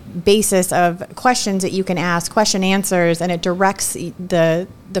a basis of questions that you can ask, question answers, and it directs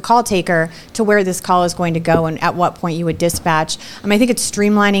the call taker to where this call is going to go and at what point you would dispatch. I think it's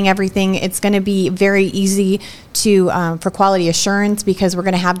streamlining everything. It's going to be very easy to for quality assurance, because we're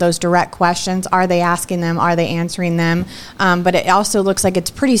going to have those direct questions. Are they asking them? Are they answering them? But it also looks like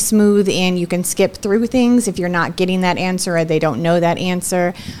it's pretty smooth, and you can skip through things if you're not getting that answer or they don't know that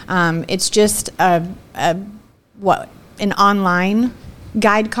answer. It's just an online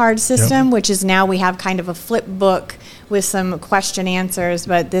guide card system, which is now we have kind of a flip book with some question answers,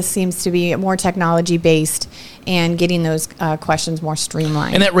 but this seems to be more technology based and getting those questions more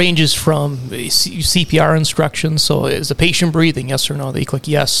streamlined. And that ranges from CPR instructions. So is the patient breathing? Yes or no? They click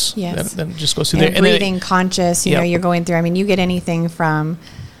yes. Yes. Then it just goes through and there. Breathing, conscious, you're going through. You get anything from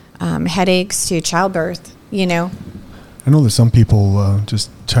headaches to childbirth, I know that some people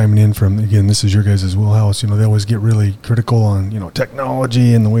just chiming in from, again, this is your guys' wheelhouse, they always get really critical on,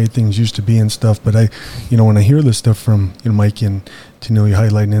 technology and the way things used to be and stuff. But when I hear this stuff from, Mike and Tino, you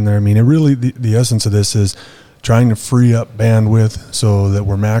highlighting in there, it really, the essence of this is trying to free up bandwidth so that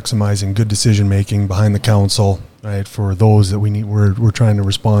we're maximizing good decision making behind the console, right, for those that we're trying to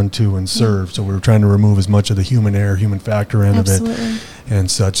respond to and serve. Yeah. So we're trying to remove as much of the human error, human factor end of it and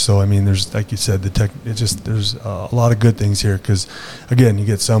such. So there's, like you said, there's a lot of good things here, because again, you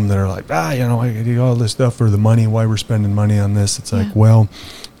get some that are like, I do all this stuff for the money, why we're spending money on this. It's like, well,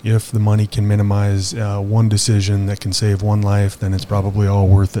 if the money can minimize one decision that can save one life, then it's probably all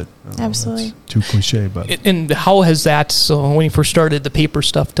worth it. Absolutely. That's too cliche, but. And how has that, so when you first started the paper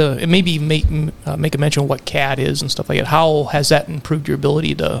stuff, to maybe make a mention of what CAD is and stuff like that, how has that improved your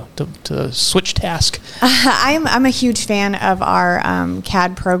ability to switch task? I'm a huge fan of our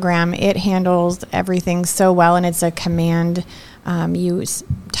CAD program. It handles everything so well, and it's a command. You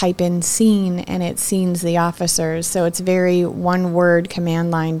type in scene and it scenes the officers. So it's very one-word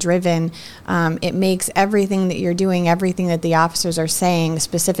command line driven. It makes everything that you're doing, everything that the officers are saying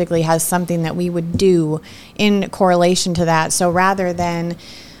specifically has something that we would do in correlation to that. So rather than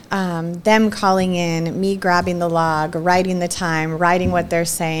them calling in, me grabbing the log, writing the time, writing what they're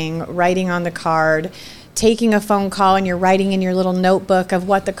saying, writing on the card, taking a phone call and you're writing in your little notebook of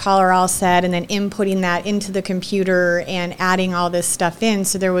what the caller all said and then inputting that into the computer and adding all this stuff in.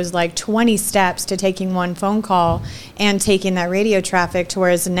 So there was like 20 steps to taking one phone call and taking that radio traffic, to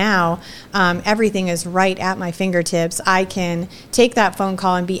whereas now everything is right at my fingertips. I can take that phone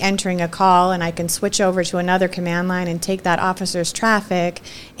call and be entering a call, and I can switch over to another command line and take that officer's traffic,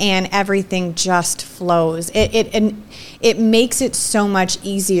 and everything just flows. It makes it so much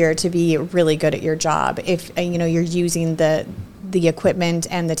easier to be really good at your job if you're using the the equipment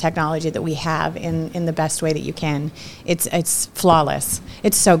and the technology that we have in the best way that you can. It's flawless.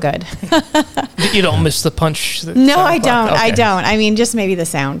 It's so good. You don't miss the punch? No, I don't. Okay. I don't. I mean, just maybe the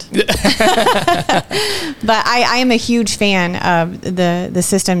sound. But I am a huge fan of the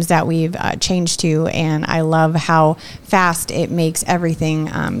systems that we've changed to, and I love how fast it makes everything.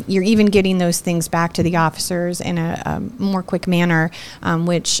 You're even getting those things back to the officers in a more quick manner,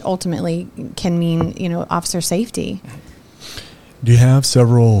 which ultimately can mean, officer safety. Do you have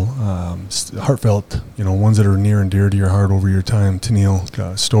several heartfelt, ones that are near and dear to your heart over your time,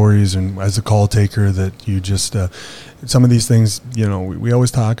 Tennille, stories, and as a call taker that you just, some of these things, we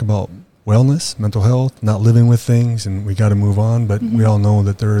always talk about wellness, mental health, not living with things, and we got to move on, but we all know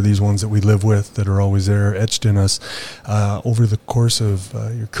that there are these ones that we live with that are always there, etched in us. Over the course of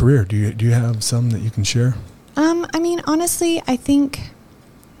your career, do you have some that you can share? Honestly, I think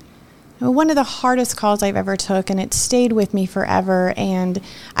one of the hardest calls I've ever took, and it stayed with me forever, and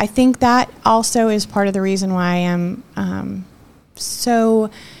I think that also is part of the reason why I am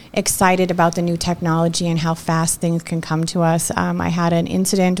so excited about the new technology and how fast things can come to us. I had an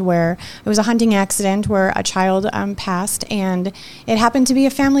incident where it was a hunting accident where a child passed, and it happened to be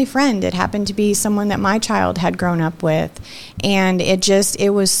a family friend. It happened to be someone that my child had grown up with, and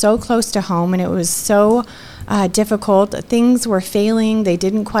it was so close to home, and it was so difficult. Things were failing. They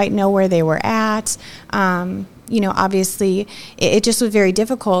didn't quite know where they were at. Obviously, it just was very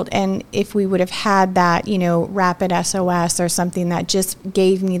difficult. And if we would have had that, rapid SOS or something that just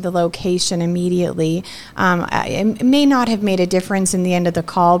gave me the location immediately, it may not have made a difference in the end of the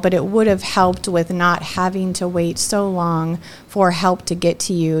call, but it would have helped with not having to wait so long for help to get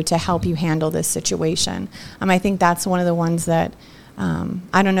to you to help you handle this situation. I think that's one of the ones that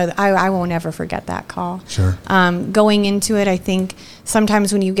I don't know. I won't ever forget that call. Sure. Going into it, I think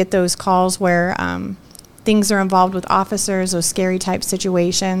sometimes when you get those calls where things are involved with officers, those scary type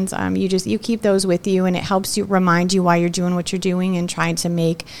situations, you keep those with you, and it helps you remind you why you're doing what you're doing and trying to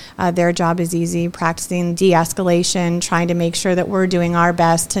make their job as easy, practicing de-escalation, trying to make sure that we're doing our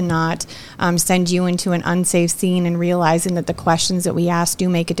best to not send you into an unsafe scene, and realizing that the questions that we ask do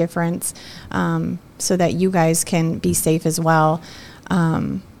make a difference, so that you guys can be safe as well.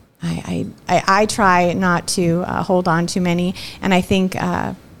 I try not to hold on too many, and I think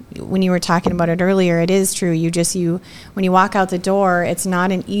when you were talking about it earlier, it is true. When you walk out the door, it's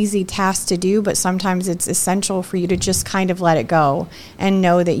not an easy task to do, but sometimes it's essential for you to just kind of let it go and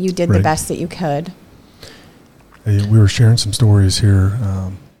know that you did the best that you could. We were sharing some stories here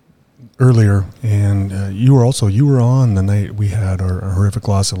earlier, and you were on the night we had our horrific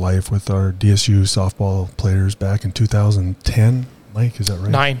loss of life with our DSU softball players back in 2010. Mike, is that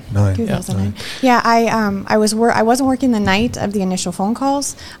right? 9. 2009. Yeah, I wasn't working the night of the initial phone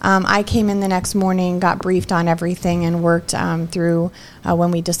calls. I came in the next morning, got briefed on everything, and worked through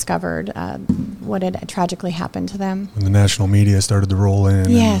when we discovered what had tragically happened to them. When the national media started to roll in.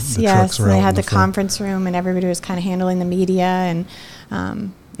 Yes. Trucks were they out had in the conference room, and everybody was kind of handling the media, and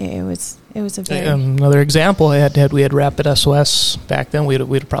it was a very another example. Had we had rapid SOS back then, we'd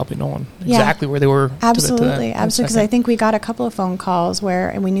have probably known exactly where they were. Absolutely, because I think we got a couple of phone calls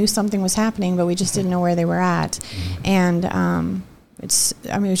where we knew something was happening, but we just didn't know where they were at, and it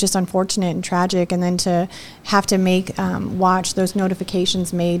was just unfortunate and tragic. And then to have to watch those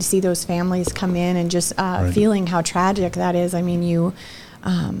notifications made, see those families come in, and just feeling how tragic that is. I mean, you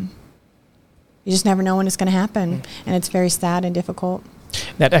just never know when it's going to happen, and it's very sad and difficult.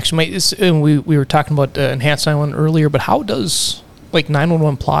 That actually we were talking about enhanced 911 earlier, but how does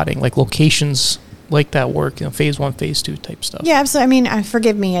 911 plotting, locations like that work, phase 1, phase 2 type stuff? Yeah, absolutely. I mean,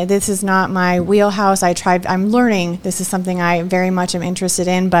 forgive me, this is not my wheelhouse. I'm learning. This is something I very much am interested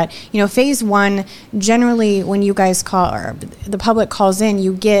in. But, phase 1, generally when you guys call, or the public calls in,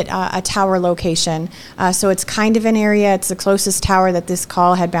 you get a tower location. So it's kind of an area. It's the closest tower that this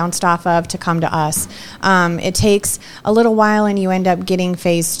call had bounced off of to come to us. It takes a little while, and you end up getting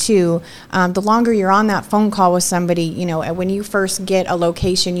phase 2. The longer you're on that phone call with somebody, when you first get a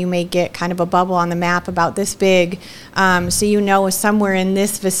location, you may get kind of a bubble on the map about this big, so somewhere in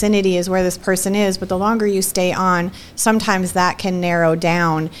this vicinity is where this person is. But the longer you stay on, sometimes that can narrow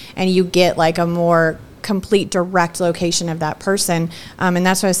down, and you get a more complete direct location of that person. And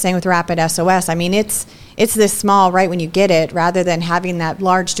that's what I was saying with rapid SOS. I mean, it's this small right when you get it, rather than having that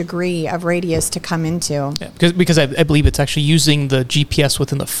large degree of radius to come into. Yeah, because I believe it's actually using the GPS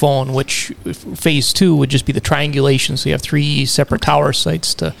within the phone, which phase 2 would just be the triangulation. So you have 3 separate tower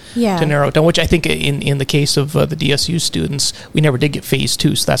sites to narrow it down, which I think in the case of the DSU students, we never did get phase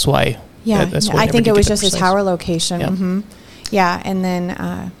 2. So that's why. I think it was just a tower location. Yeah. And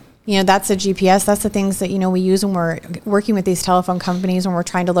then That's the GPS. That's the things that, we use when we're working with these telephone companies, when we're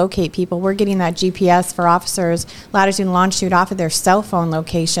trying to locate people. We're getting that GPS for officers, latitude and longitude, off of their cell phone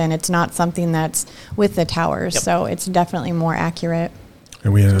location. It's not something that's with the towers. Yep. So it's definitely more accurate.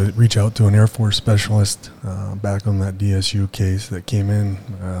 And we had to reach out to an Air Force specialist back on that DSU case that came in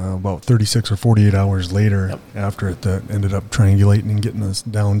about 36 or 48 hours later after it, that ended up triangulating and getting us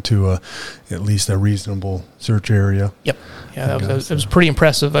down to at least a reasonable search area. Yep. Yeah, that was pretty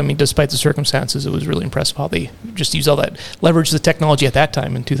impressive. I mean, despite the circumstances, it was really impressive how they just used all that, leveraged the technology at that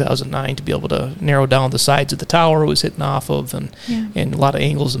time in 2009 to be able to narrow down the sides of the tower it was hitting off of, and a lot of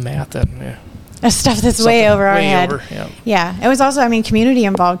angles of math that, stuff that's way over our head. Yeah. It was also, community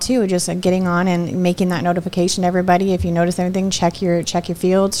involved too, just getting on and making that notification to everybody. If you notice anything, check your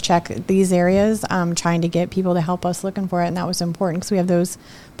fields, check these areas, trying to get people to help us looking for it. And that was important because we have those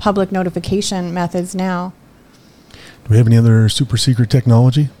public notification methods now. Do we have any other super secret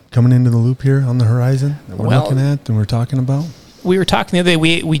technology coming into the loop here on the horizon that we're looking at and we're talking about? We were talking the other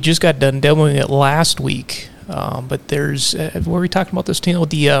day, we just got done demoing it last week. But there's, were we talking about this, Tino?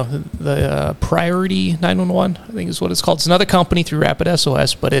 The Priority 911, I think is what it's called. It's another company through Rapid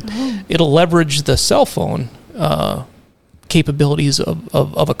SOS, but it'll leverage the cell phone capabilities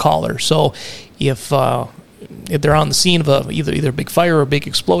of a caller. So if they're on the scene of either a big fire or a big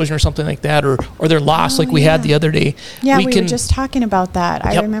explosion or something like that, or they're lost we had the other day. Yeah, we were just talking about that.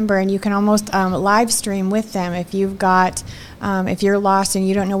 I remember, and you can almost live stream with them if you've got, if you're lost and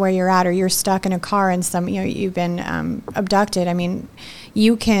you don't know where you're at, or you're stuck in a car and you've been abducted.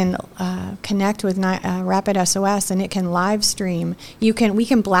 You can connect with Rapid SOS, and it can live stream. We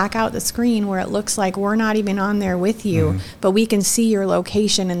can black out the screen where it looks like we're not even on there with you, but we can see your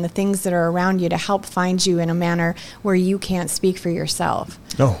location and the things that are around you to help find you in a manner where you can't speak for yourself.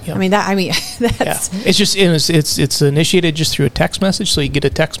 Oh, yeah. That's it's just it's initiated just through a text message, so you get a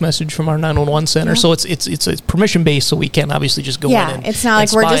text message from our 911 center. So it's permission based, so we can't obviously just go in and it's not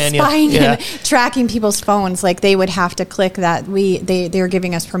like we're just spying and tracking people's phones. Like they would have to click that they're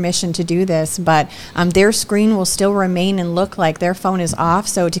giving us permission to do this, but their screen will still remain and look like their phone is off,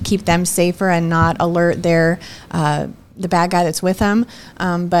 so to keep them safer and not alert their the bad guy that's with them,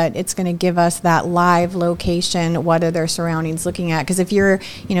 but it's going to give us that live location, what are their surroundings looking at. Because if you're,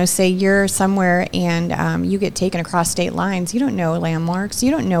 say you're somewhere and you get taken across state lines, you don't know landmarks,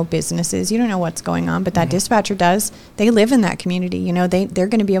 you don't know businesses, you don't know what's going on, but that dispatcher does. They live in that community, they're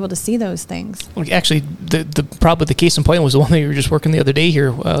going to be able to see those things. Actually, the probably the case in point was the one that you were just working the other day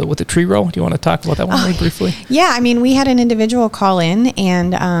here with the tree row. Do you want to talk about that one really briefly? Yeah, we had an individual call in,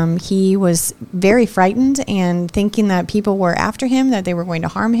 and he was very frightened and thinking that people were after him, that they were going to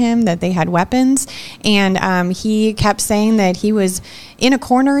harm him, that they had weapons. And he kept saying that he was in a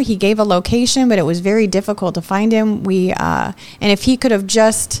corner. He gave a location, but it was very difficult to find him. And if he could have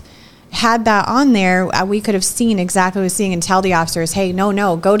just had that on there, we could have seen exactly what he was seeing and tell the officers, hey,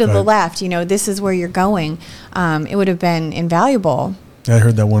 no, go to the left. This is where you're going. It would have been invaluable. I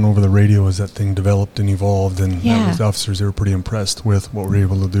heard that one over the radio as that thing developed and evolved, and the officers, they were pretty impressed with what we were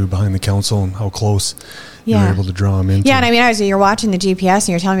able to do behind the council and how close you were able to draw them into. Yeah, and you're watching the GPS and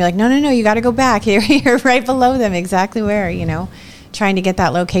you're telling me like, no, you got to go back. You're right below them, exactly where, trying to get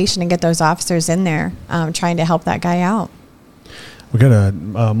that location and get those officers in there, trying to help that guy out. We got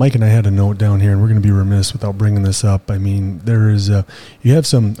Mike and I had a note down here, and we're going to be remiss without bringing this up. There is, you have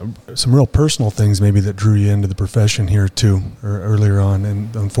some real personal things maybe that drew you into the profession here too, or earlier on,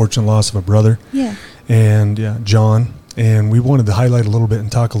 and the unfortunate loss of a brother. Yeah. And John. And we wanted to highlight a little bit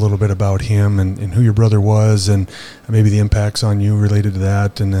and talk a little bit about him and who your brother was, and maybe the impacts on you related to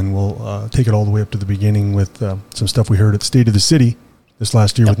that. And then we'll take it all the way up to the beginning with some stuff we heard at State of the City this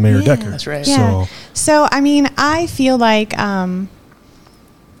last year with Mayor Decker. That's right. Yeah. So I feel like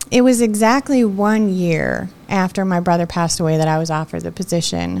it was exactly 1 year after my brother passed away that I was offered the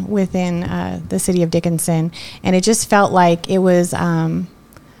position within the city of Dickinson. And it just felt like it was,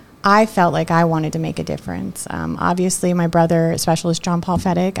 I felt like I wanted to make a difference. Obviously, my brother, Specialist John Paul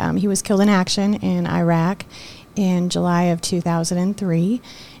Fedek, he was killed in action in Iraq in July of 2003.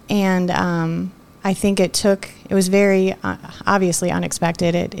 And I think it was very obviously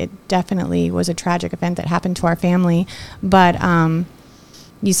unexpected. It definitely was a tragic event that happened to our family. But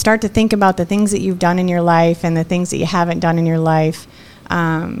you start to think about the things that you've done in your life and the things that you haven't done in your life.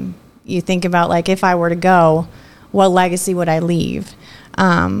 You think about, like, if I were to go, what legacy would I leave?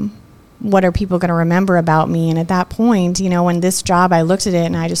 What are people going to remember about me? And at that point, when this job, I looked at it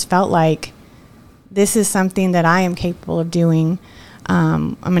and I just felt like this is something that I am capable of doing.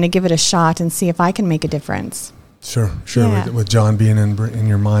 I'm going to give it a shot and see if I can make a difference. Sure. Yeah. With John being in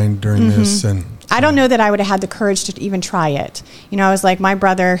your mind during this, and I don't know that I would have had the courage to even try it. You know, I was like my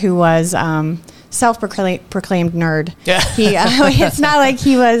brother, who was self-proclaimed nerd. Yeah. It's not like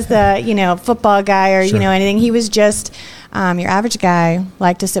he was the, football guy or, Sure. anything. He was just your average guy,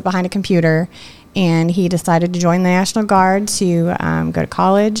 liked to sit behind a computer. And he decided to join the National Guard to go to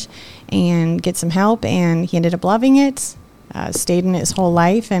college and get some help. And he ended up loving it, stayed in it his whole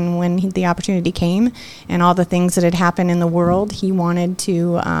life. And when the opportunity came and all the things that had happened in the world, he wanted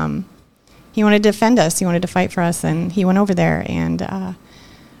to defend us. He wanted to fight for us. And he went over there. And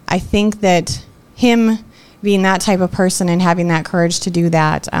I think that him being that type of person and having that courage to do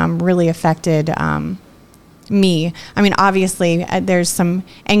that really affected me. I mean, obviously, there's some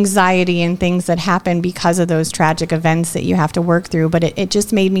anxiety and things that happen because of those tragic events that you have to work through, but it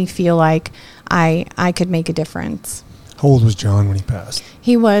just made me feel like I could make a difference. How old was John when he passed?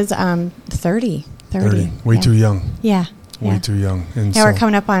 He was 30. Way Yeah. too young. Yeah. Way too young. And Yeah, we're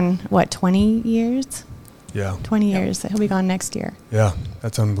coming up on, 20 years? Yeah. 20 years. He'll be gone next year. Yeah,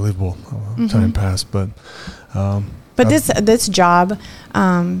 that's unbelievable how time passed. But this job,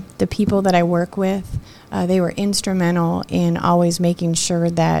 the people that I work with, they were instrumental in always making sure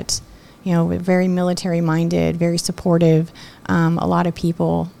that, we're very military minded, very supportive. A lot of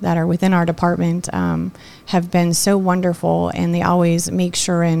people that are within our department have been so wonderful, and they always make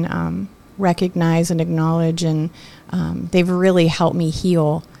sure and recognize and acknowledge, and they've really helped me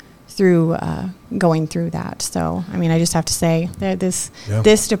heal through going through that. So, I mean, I just have to say that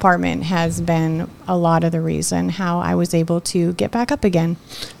this department has been a lot of the reason how I was able to get back up again.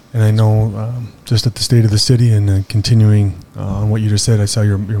 And I know just at the State of the City and continuing on what you just said, I saw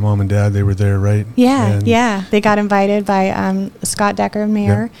your mom and dad, they were there, right? Yeah, yeah. They got invited by Scott Decker,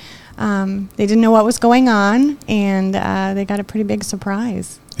 mayor. Yep. They didn't know what was going on, and they got a pretty big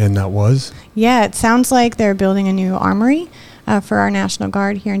surprise. And that was? Yeah, it sounds like they're building a new armory for our National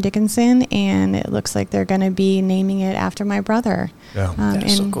Guard here in Dickinson, and it looks like they're going to be naming it after my brother. Yeah.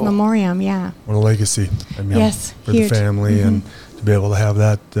 That's so in cool. memoriam, yeah. What a legacy. I mean, Yes, for huge. the family and to be able to have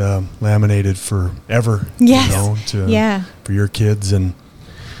that laminated forever. Yes. For your kids and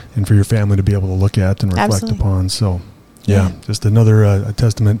for your family to be able to look at and reflect Absolutely. upon. So, yeah, just another a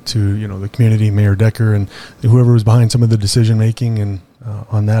testament to, the community, Mayor Decker, and whoever was behind some of the decision making and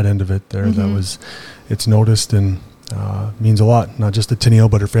on that end of it there. It's noticed and means a lot, not just to Tennille,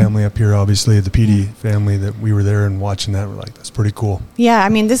 but her family up here, obviously, the PD family that we were there and watching that. We're like, that's pretty cool. Yeah, I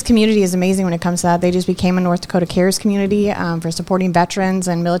mean, this community is amazing when it comes to that. They just became a North Dakota Cares community for supporting veterans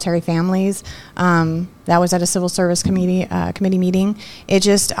and military families. That was at a Civil Service committee meeting.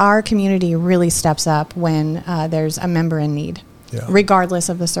 Our community really steps up when there's a member in need, regardless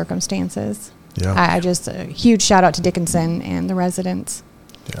of the circumstances. Yeah. I just, a huge shout out to Dickinson and the residents.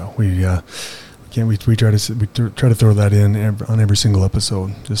 Yeah, we try to throw that in on every single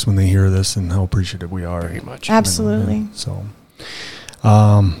episode, just when they hear this and how appreciative we are. Very much. Absolutely. So,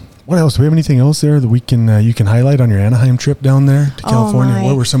 what else? Do we have anything else there that we can you can highlight on your Anaheim trip down there to California? My.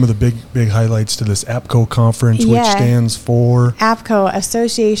 What were some of the big highlights to this APCO conference, which stands for? APCO,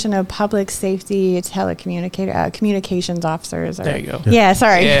 Association of Public Safety Communications Officers. There you go. Yeah,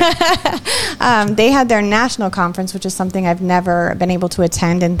 sorry. Yeah. They had their national conference, which is something I've never been able to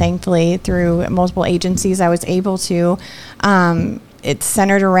attend, and thankfully through multiple agencies I was able to. It's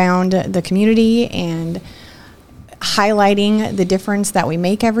centered around the community and highlighting the difference that we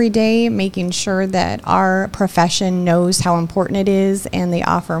make every day, making sure that our profession knows how important it is, and they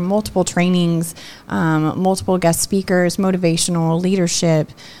offer multiple trainings, multiple guest speakers, motivational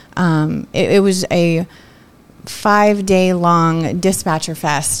leadership. It was a 5-day long dispatcher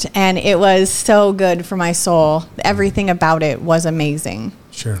fest, and it was so good for my soul. Everything about it was amazing.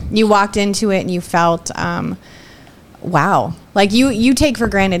 Sure. You walked into it and you felt wow. Like you take for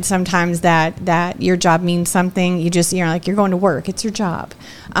granted sometimes that your job means something. You're like, you're going to work. It's your job.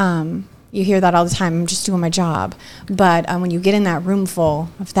 You hear that all the time. I'm just doing my job. But when you get in that room full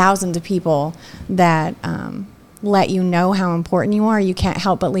of thousands of people that let you know how important you are, you can't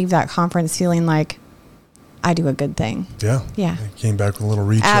help but leave that conference feeling like, I do a good thing. Yeah. Yeah. They came back with a little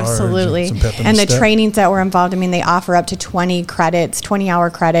recharge. Absolutely. And some pep in And the the step. trainings that were involved, I mean, they offer up to 20-hour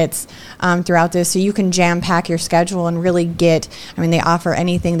credits throughout this. So you can jam pack your schedule and really they offer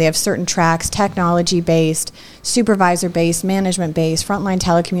anything. They have certain tracks, technology-based, supervisor-based, management-based, frontline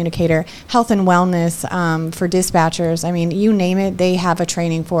telecommunicator, health and wellness for dispatchers. I mean, you name it, they have a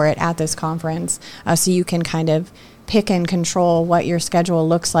training for it at this conference. So you can kind of pick and control what your schedule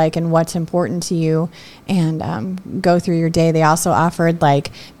looks like and what's important to you, and go through your day. They also offered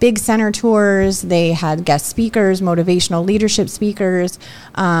like big center tours. They had guest speakers, motivational leadership speakers,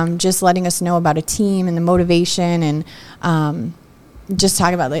 just letting us know about a team and the motivation, and just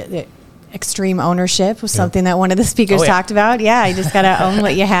talk about extreme ownership was something that one of the speakers talked about. Yeah, you just got to own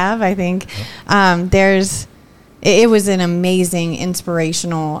what you have. I think it was an amazing,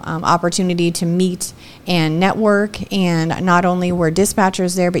 inspirational opportunity to meet and network. And not only were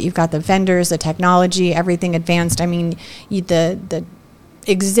dispatchers there, but you've got the vendors, the technology, everything advanced. I mean, the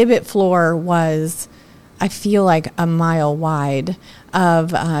exhibit floor was, I feel like, a mile wide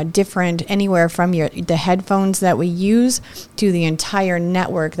of different, anywhere from the headphones that we use to the entire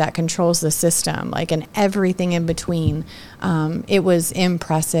network that controls the system, and everything in between. It was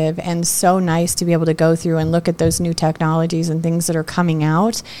impressive and so nice to be able to go through and look at those new technologies and things that are coming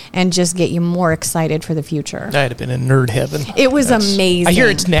out and just get you more excited for the future. I'd have been in nerd heaven. It was amazing. I hear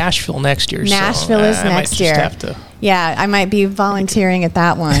it's Nashville next year. Nashville is next year. Yeah, I might be volunteering at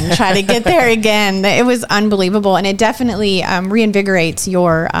that one. Try to get there again. It was unbelievable, and it definitely reinvigorates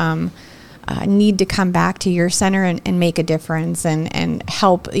your need to come back to your center and make a difference and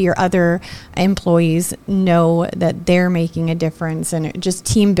help your other employees know that they're making a difference, and just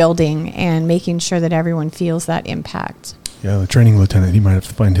team building and making sure that everyone feels that impact. Yeah, the training lieutenant, he might have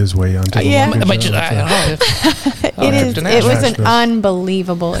to find his way onto the luggage. It was an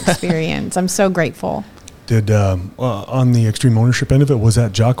unbelievable experience. I'm so grateful. Did on the extreme ownership end of it, was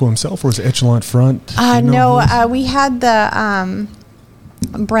that Jocko himself, or was it Echelon Front? No, we had the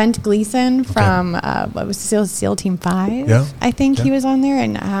Brent Gleason from what was SEAL Team 5. Yeah, I think he was on there,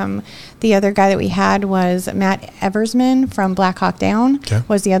 and the other guy that we had was Matt Eversman from Black Hawk Down.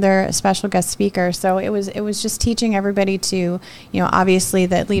 Was the other special guest speaker. So it was just teaching everybody to, obviously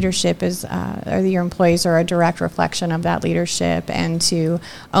that leadership is, or your employees are a direct reflection of that leadership, and to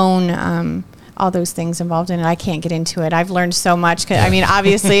own all those things involved in it. I can't get into it. I've learned so much. I mean,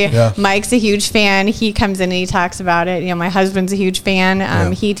 obviously, Mike's a huge fan. He comes in and he talks about it. My husband's a huge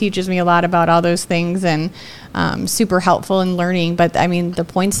fan. He teaches me a lot about all those things, and super helpful in learning. But I mean, the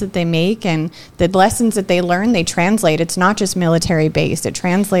points that they make and the lessons that they learn, they translate. It's not just military based. It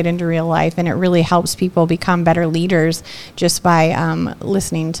translates into real life, and it really helps people become better leaders just by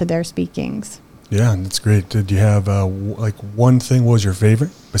listening to their speakings. Yeah, that's great. Did you have one thing? What was your favorite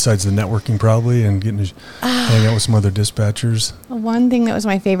besides the networking, probably, and getting to hang out with some other dispatchers? One thing that was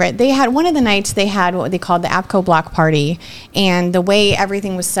my favorite, they had one of the nights they had what they called the APCO block party, and the way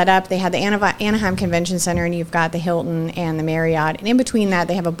everything was set up, they had the Anaheim Convention Center, and you've got the Hilton and the Marriott, and in between that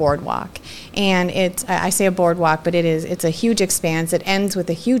they have a boardwalk, and I say a boardwalk, but it's a huge expanse. It ends with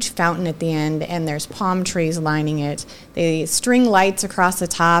a huge fountain at the end, and there's palm trees lining it. They string lights across the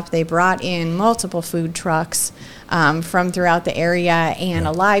top. They brought in multiple food trucks from throughout the area, and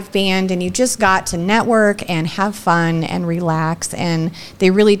a live band, and you just got to network and have fun and relax, and they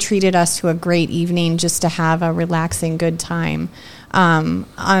really treated us to a great evening just to have a relaxing good time. On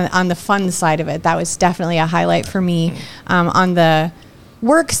the fun side of it, that was definitely a highlight for me. On the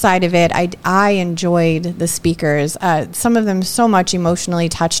work side of it, I enjoyed the speakers. Some of them so much emotionally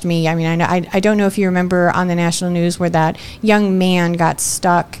touched me. I mean, I don't know if you remember on the national news where that young man got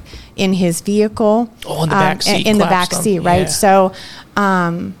stuck in his vehicle. In the back seat. In the back seat, right? Yeah. So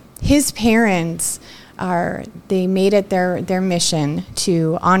his parents they made it their mission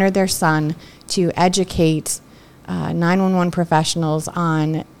to honor their son, to educate 911 professionals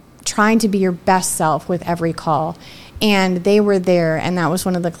on trying to be your best self with every call. And they were there, and that was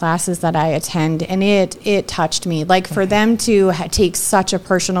one of the classes that I attend, and it touched me. Like, for them to take such a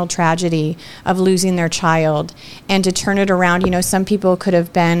personal tragedy of losing their child and to turn it around, some people could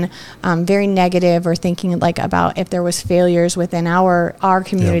have been very negative or thinking about if there was failures within our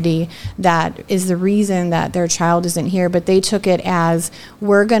community that is the reason that their child isn't here. But they took it as,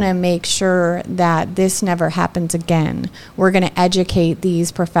 we're going to make sure that this never happens again. We're going to educate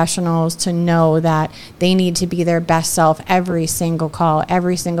these professionals to know that they need to be their best self every single call,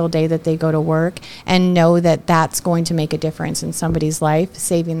 every single day that they go to work, and know that that's going to make a difference in somebody's life,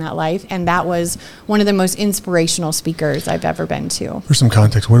 saving that life. And that was one of the most inspirational speakers I've ever been to. For some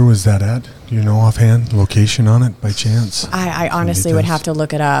context, where was that at? Do you know offhand location on it by chance? I honestly would have to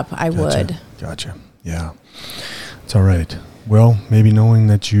look it up. I would. Gotcha. Yeah. It's all right. Well, maybe knowing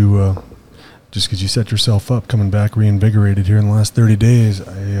that you just because you set yourself up coming back reinvigorated here in the last 30 days,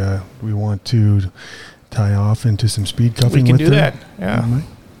 we want to tie off into some speed cuffing. We can with do that. Yeah.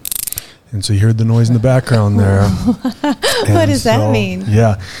 And so you heard the noise in the background there. What does that mean?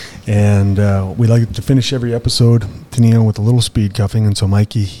 Yeah. And we like to finish every episode, Tania, with a little speed cuffing. And so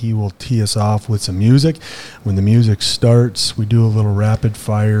Mikey, he will tee us off with some music. When the music starts, we do a little rapid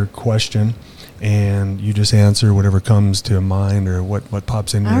fire question. and you just answer whatever comes to mind or what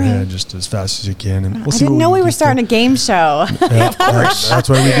pops into All your right. head just as fast as you can. And I didn't know we were starting a game show. That's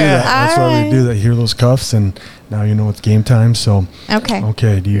why we do that. That's All why we right. do that. Hear those cuffs, and now you know it's game time. So, Okay.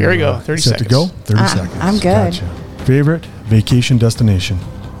 okay, do you Here we go. 30 set to seconds. go? 30 seconds. I'm good. Gotcha. Favorite vacation destination?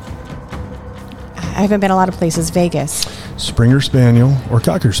 I haven't been a lot of places. Vegas. Springer Spaniel or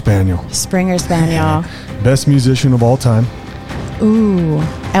Cocker Spaniel? Springer Spaniel. Best musician of all time? Ooh,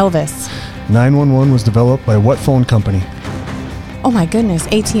 Elvis. 911 was developed by what phone company? Oh my goodness,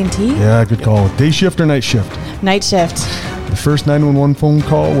 AT&T? Yeah, good call. Day shift or night shift? Night shift. The first 911 phone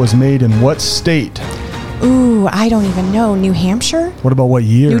call was made in what state? Ooh, I don't even know. New Hampshire? What about what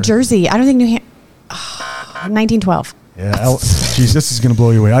year? New Jersey. I don't think New Hampshire. 1912. Yeah, geez, this is going to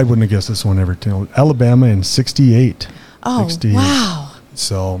blow you away. I wouldn't have guessed this one ever. Alabama in 68. Oh, 68. wow.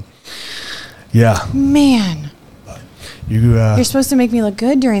 So, yeah. Man. You're supposed to make me look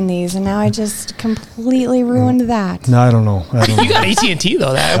good during these, and now I just completely ruined that. No, I don't know. You got AT&T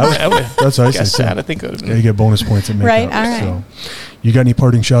though. I would That's what I guess said. that. I think it would Yeah, you get bonus points at makeup. Right, all right. So, you got any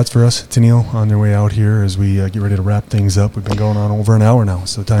parting shots for us, Tennille, on their way out here as we get ready to wrap things up? We've been going on over an hour now,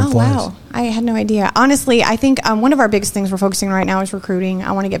 so time Oh, flies. wow. I had no idea. Honestly, I think one of our biggest things we're focusing right now is recruiting.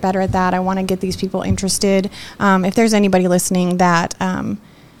 I want to get better at that. I want to get these people interested. If there's anybody listening that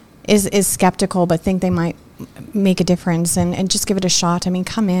is skeptical but think they might make a difference and just give it a shot. I mean,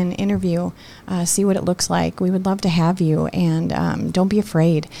 come in, interview, see what it looks like. We would love to have you, and don't be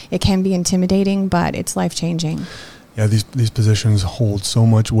afraid. It can be intimidating, but it's life-changing. Yeah, these positions hold so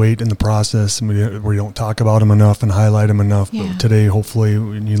much weight in the process, and we don't talk about them enough and highlight them enough. Yeah. But today, hopefully,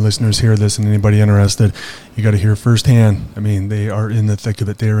 when you listeners hear this and anybody interested, you got to hear firsthand. I mean, they are in the thick of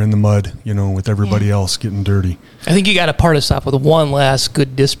it. They are in the mud, with everybody else getting dirty. I think you got to part us off with one last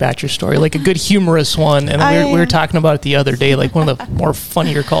good dispatcher story, like a good humorous one. And we were talking about it the other day, like one of the more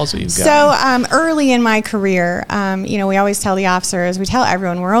funnier calls that you've got. So early in my career, we always tell the officers, we tell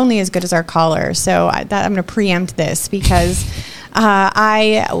everyone, we're only as good as our caller. So I'm going to preempt this because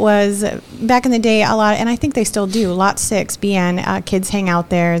I was back in the day a lot, and I think they still do. Lot 6, BN, kids hang out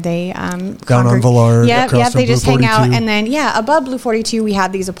there. They down on Villard, Yep, across from they just Blue hang out, 42. and then above Blue 42, we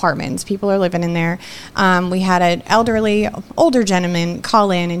had these apartments. People are living in there. We had an older gentleman call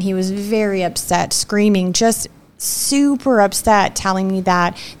in, and he was very upset, screaming, just super upset, telling me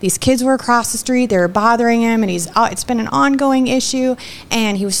that these kids were across the street, they were bothering him, and it's been an ongoing issue,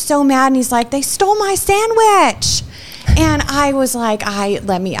 and he was so mad, and he's like, they stole my sandwich. And I was like, I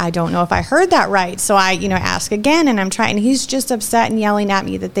don't know if I heard that right. So I, ask again, and I'm trying, and he's just upset and yelling at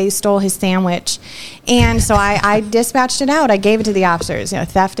me that they stole his sandwich. And so I dispatched it out. I gave it to the officers,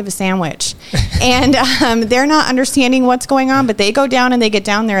 theft of a sandwich. And they're not understanding what's going on, but they go down and they get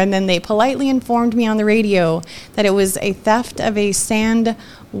down there, and then they politely informed me on the radio that it was a theft of a sand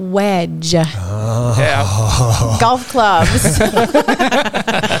wedge. Golf clubs. But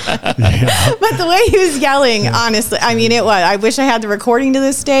the way he was yelling, honestly, I mean, it was. I wish I had the recording to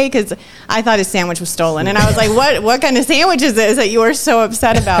this day because I thought his sandwich was stolen. And I was like, what kind of sandwich is this that you were so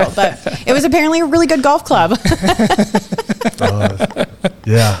upset about? But it was apparently a really good golf club.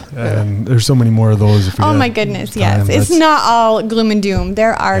 And there's so many more of those. If we Oh had my goodness, time. yes. It's not all gloom and doom.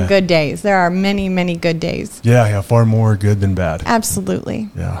 There are good days. There are many, many good days. Yeah, far more good than bad. Absolutely.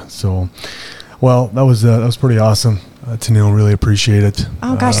 Yeah, so, well, that was pretty awesome. Tennille, really appreciate it.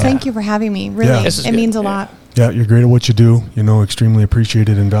 Oh gosh, thank you for having me. Really, Yeah. This is it good. means a lot. Yeah, you're great at what you do. Extremely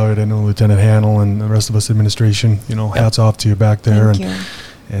appreciated and valued. I know Lieutenant Hannell and the rest of us administration. Hats off to you back there. Thank you.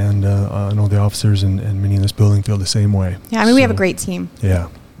 And I know the officers and many in this building feel the same way. Yeah, I mean, we have a So, great team. Yeah.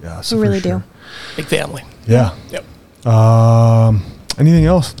 So We for really sure. do. Big family. Yeah. Yep. Anything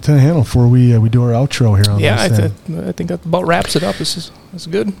else, Lieutenant Hannell, before we do our outro here on Yeah, this? I think that about wraps it up. This is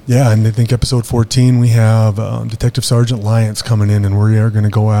good. Yeah, and I think episode 14, we have Detective Sergeant Lyons coming in, and we are going to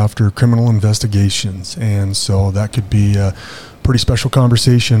go after criminal investigations. And so that could be a pretty special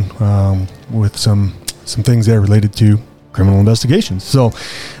conversation with some things there related to criminal investigations. So,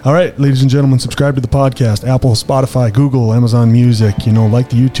 all right, ladies and gentlemen, subscribe to the podcast, Apple, Spotify, Google, Amazon Music, like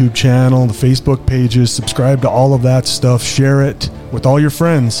the YouTube channel, the Facebook pages, subscribe to all of that stuff, share it with all your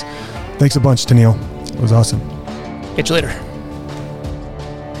friends. Thanks a bunch, Tennille. It was awesome. Catch you later.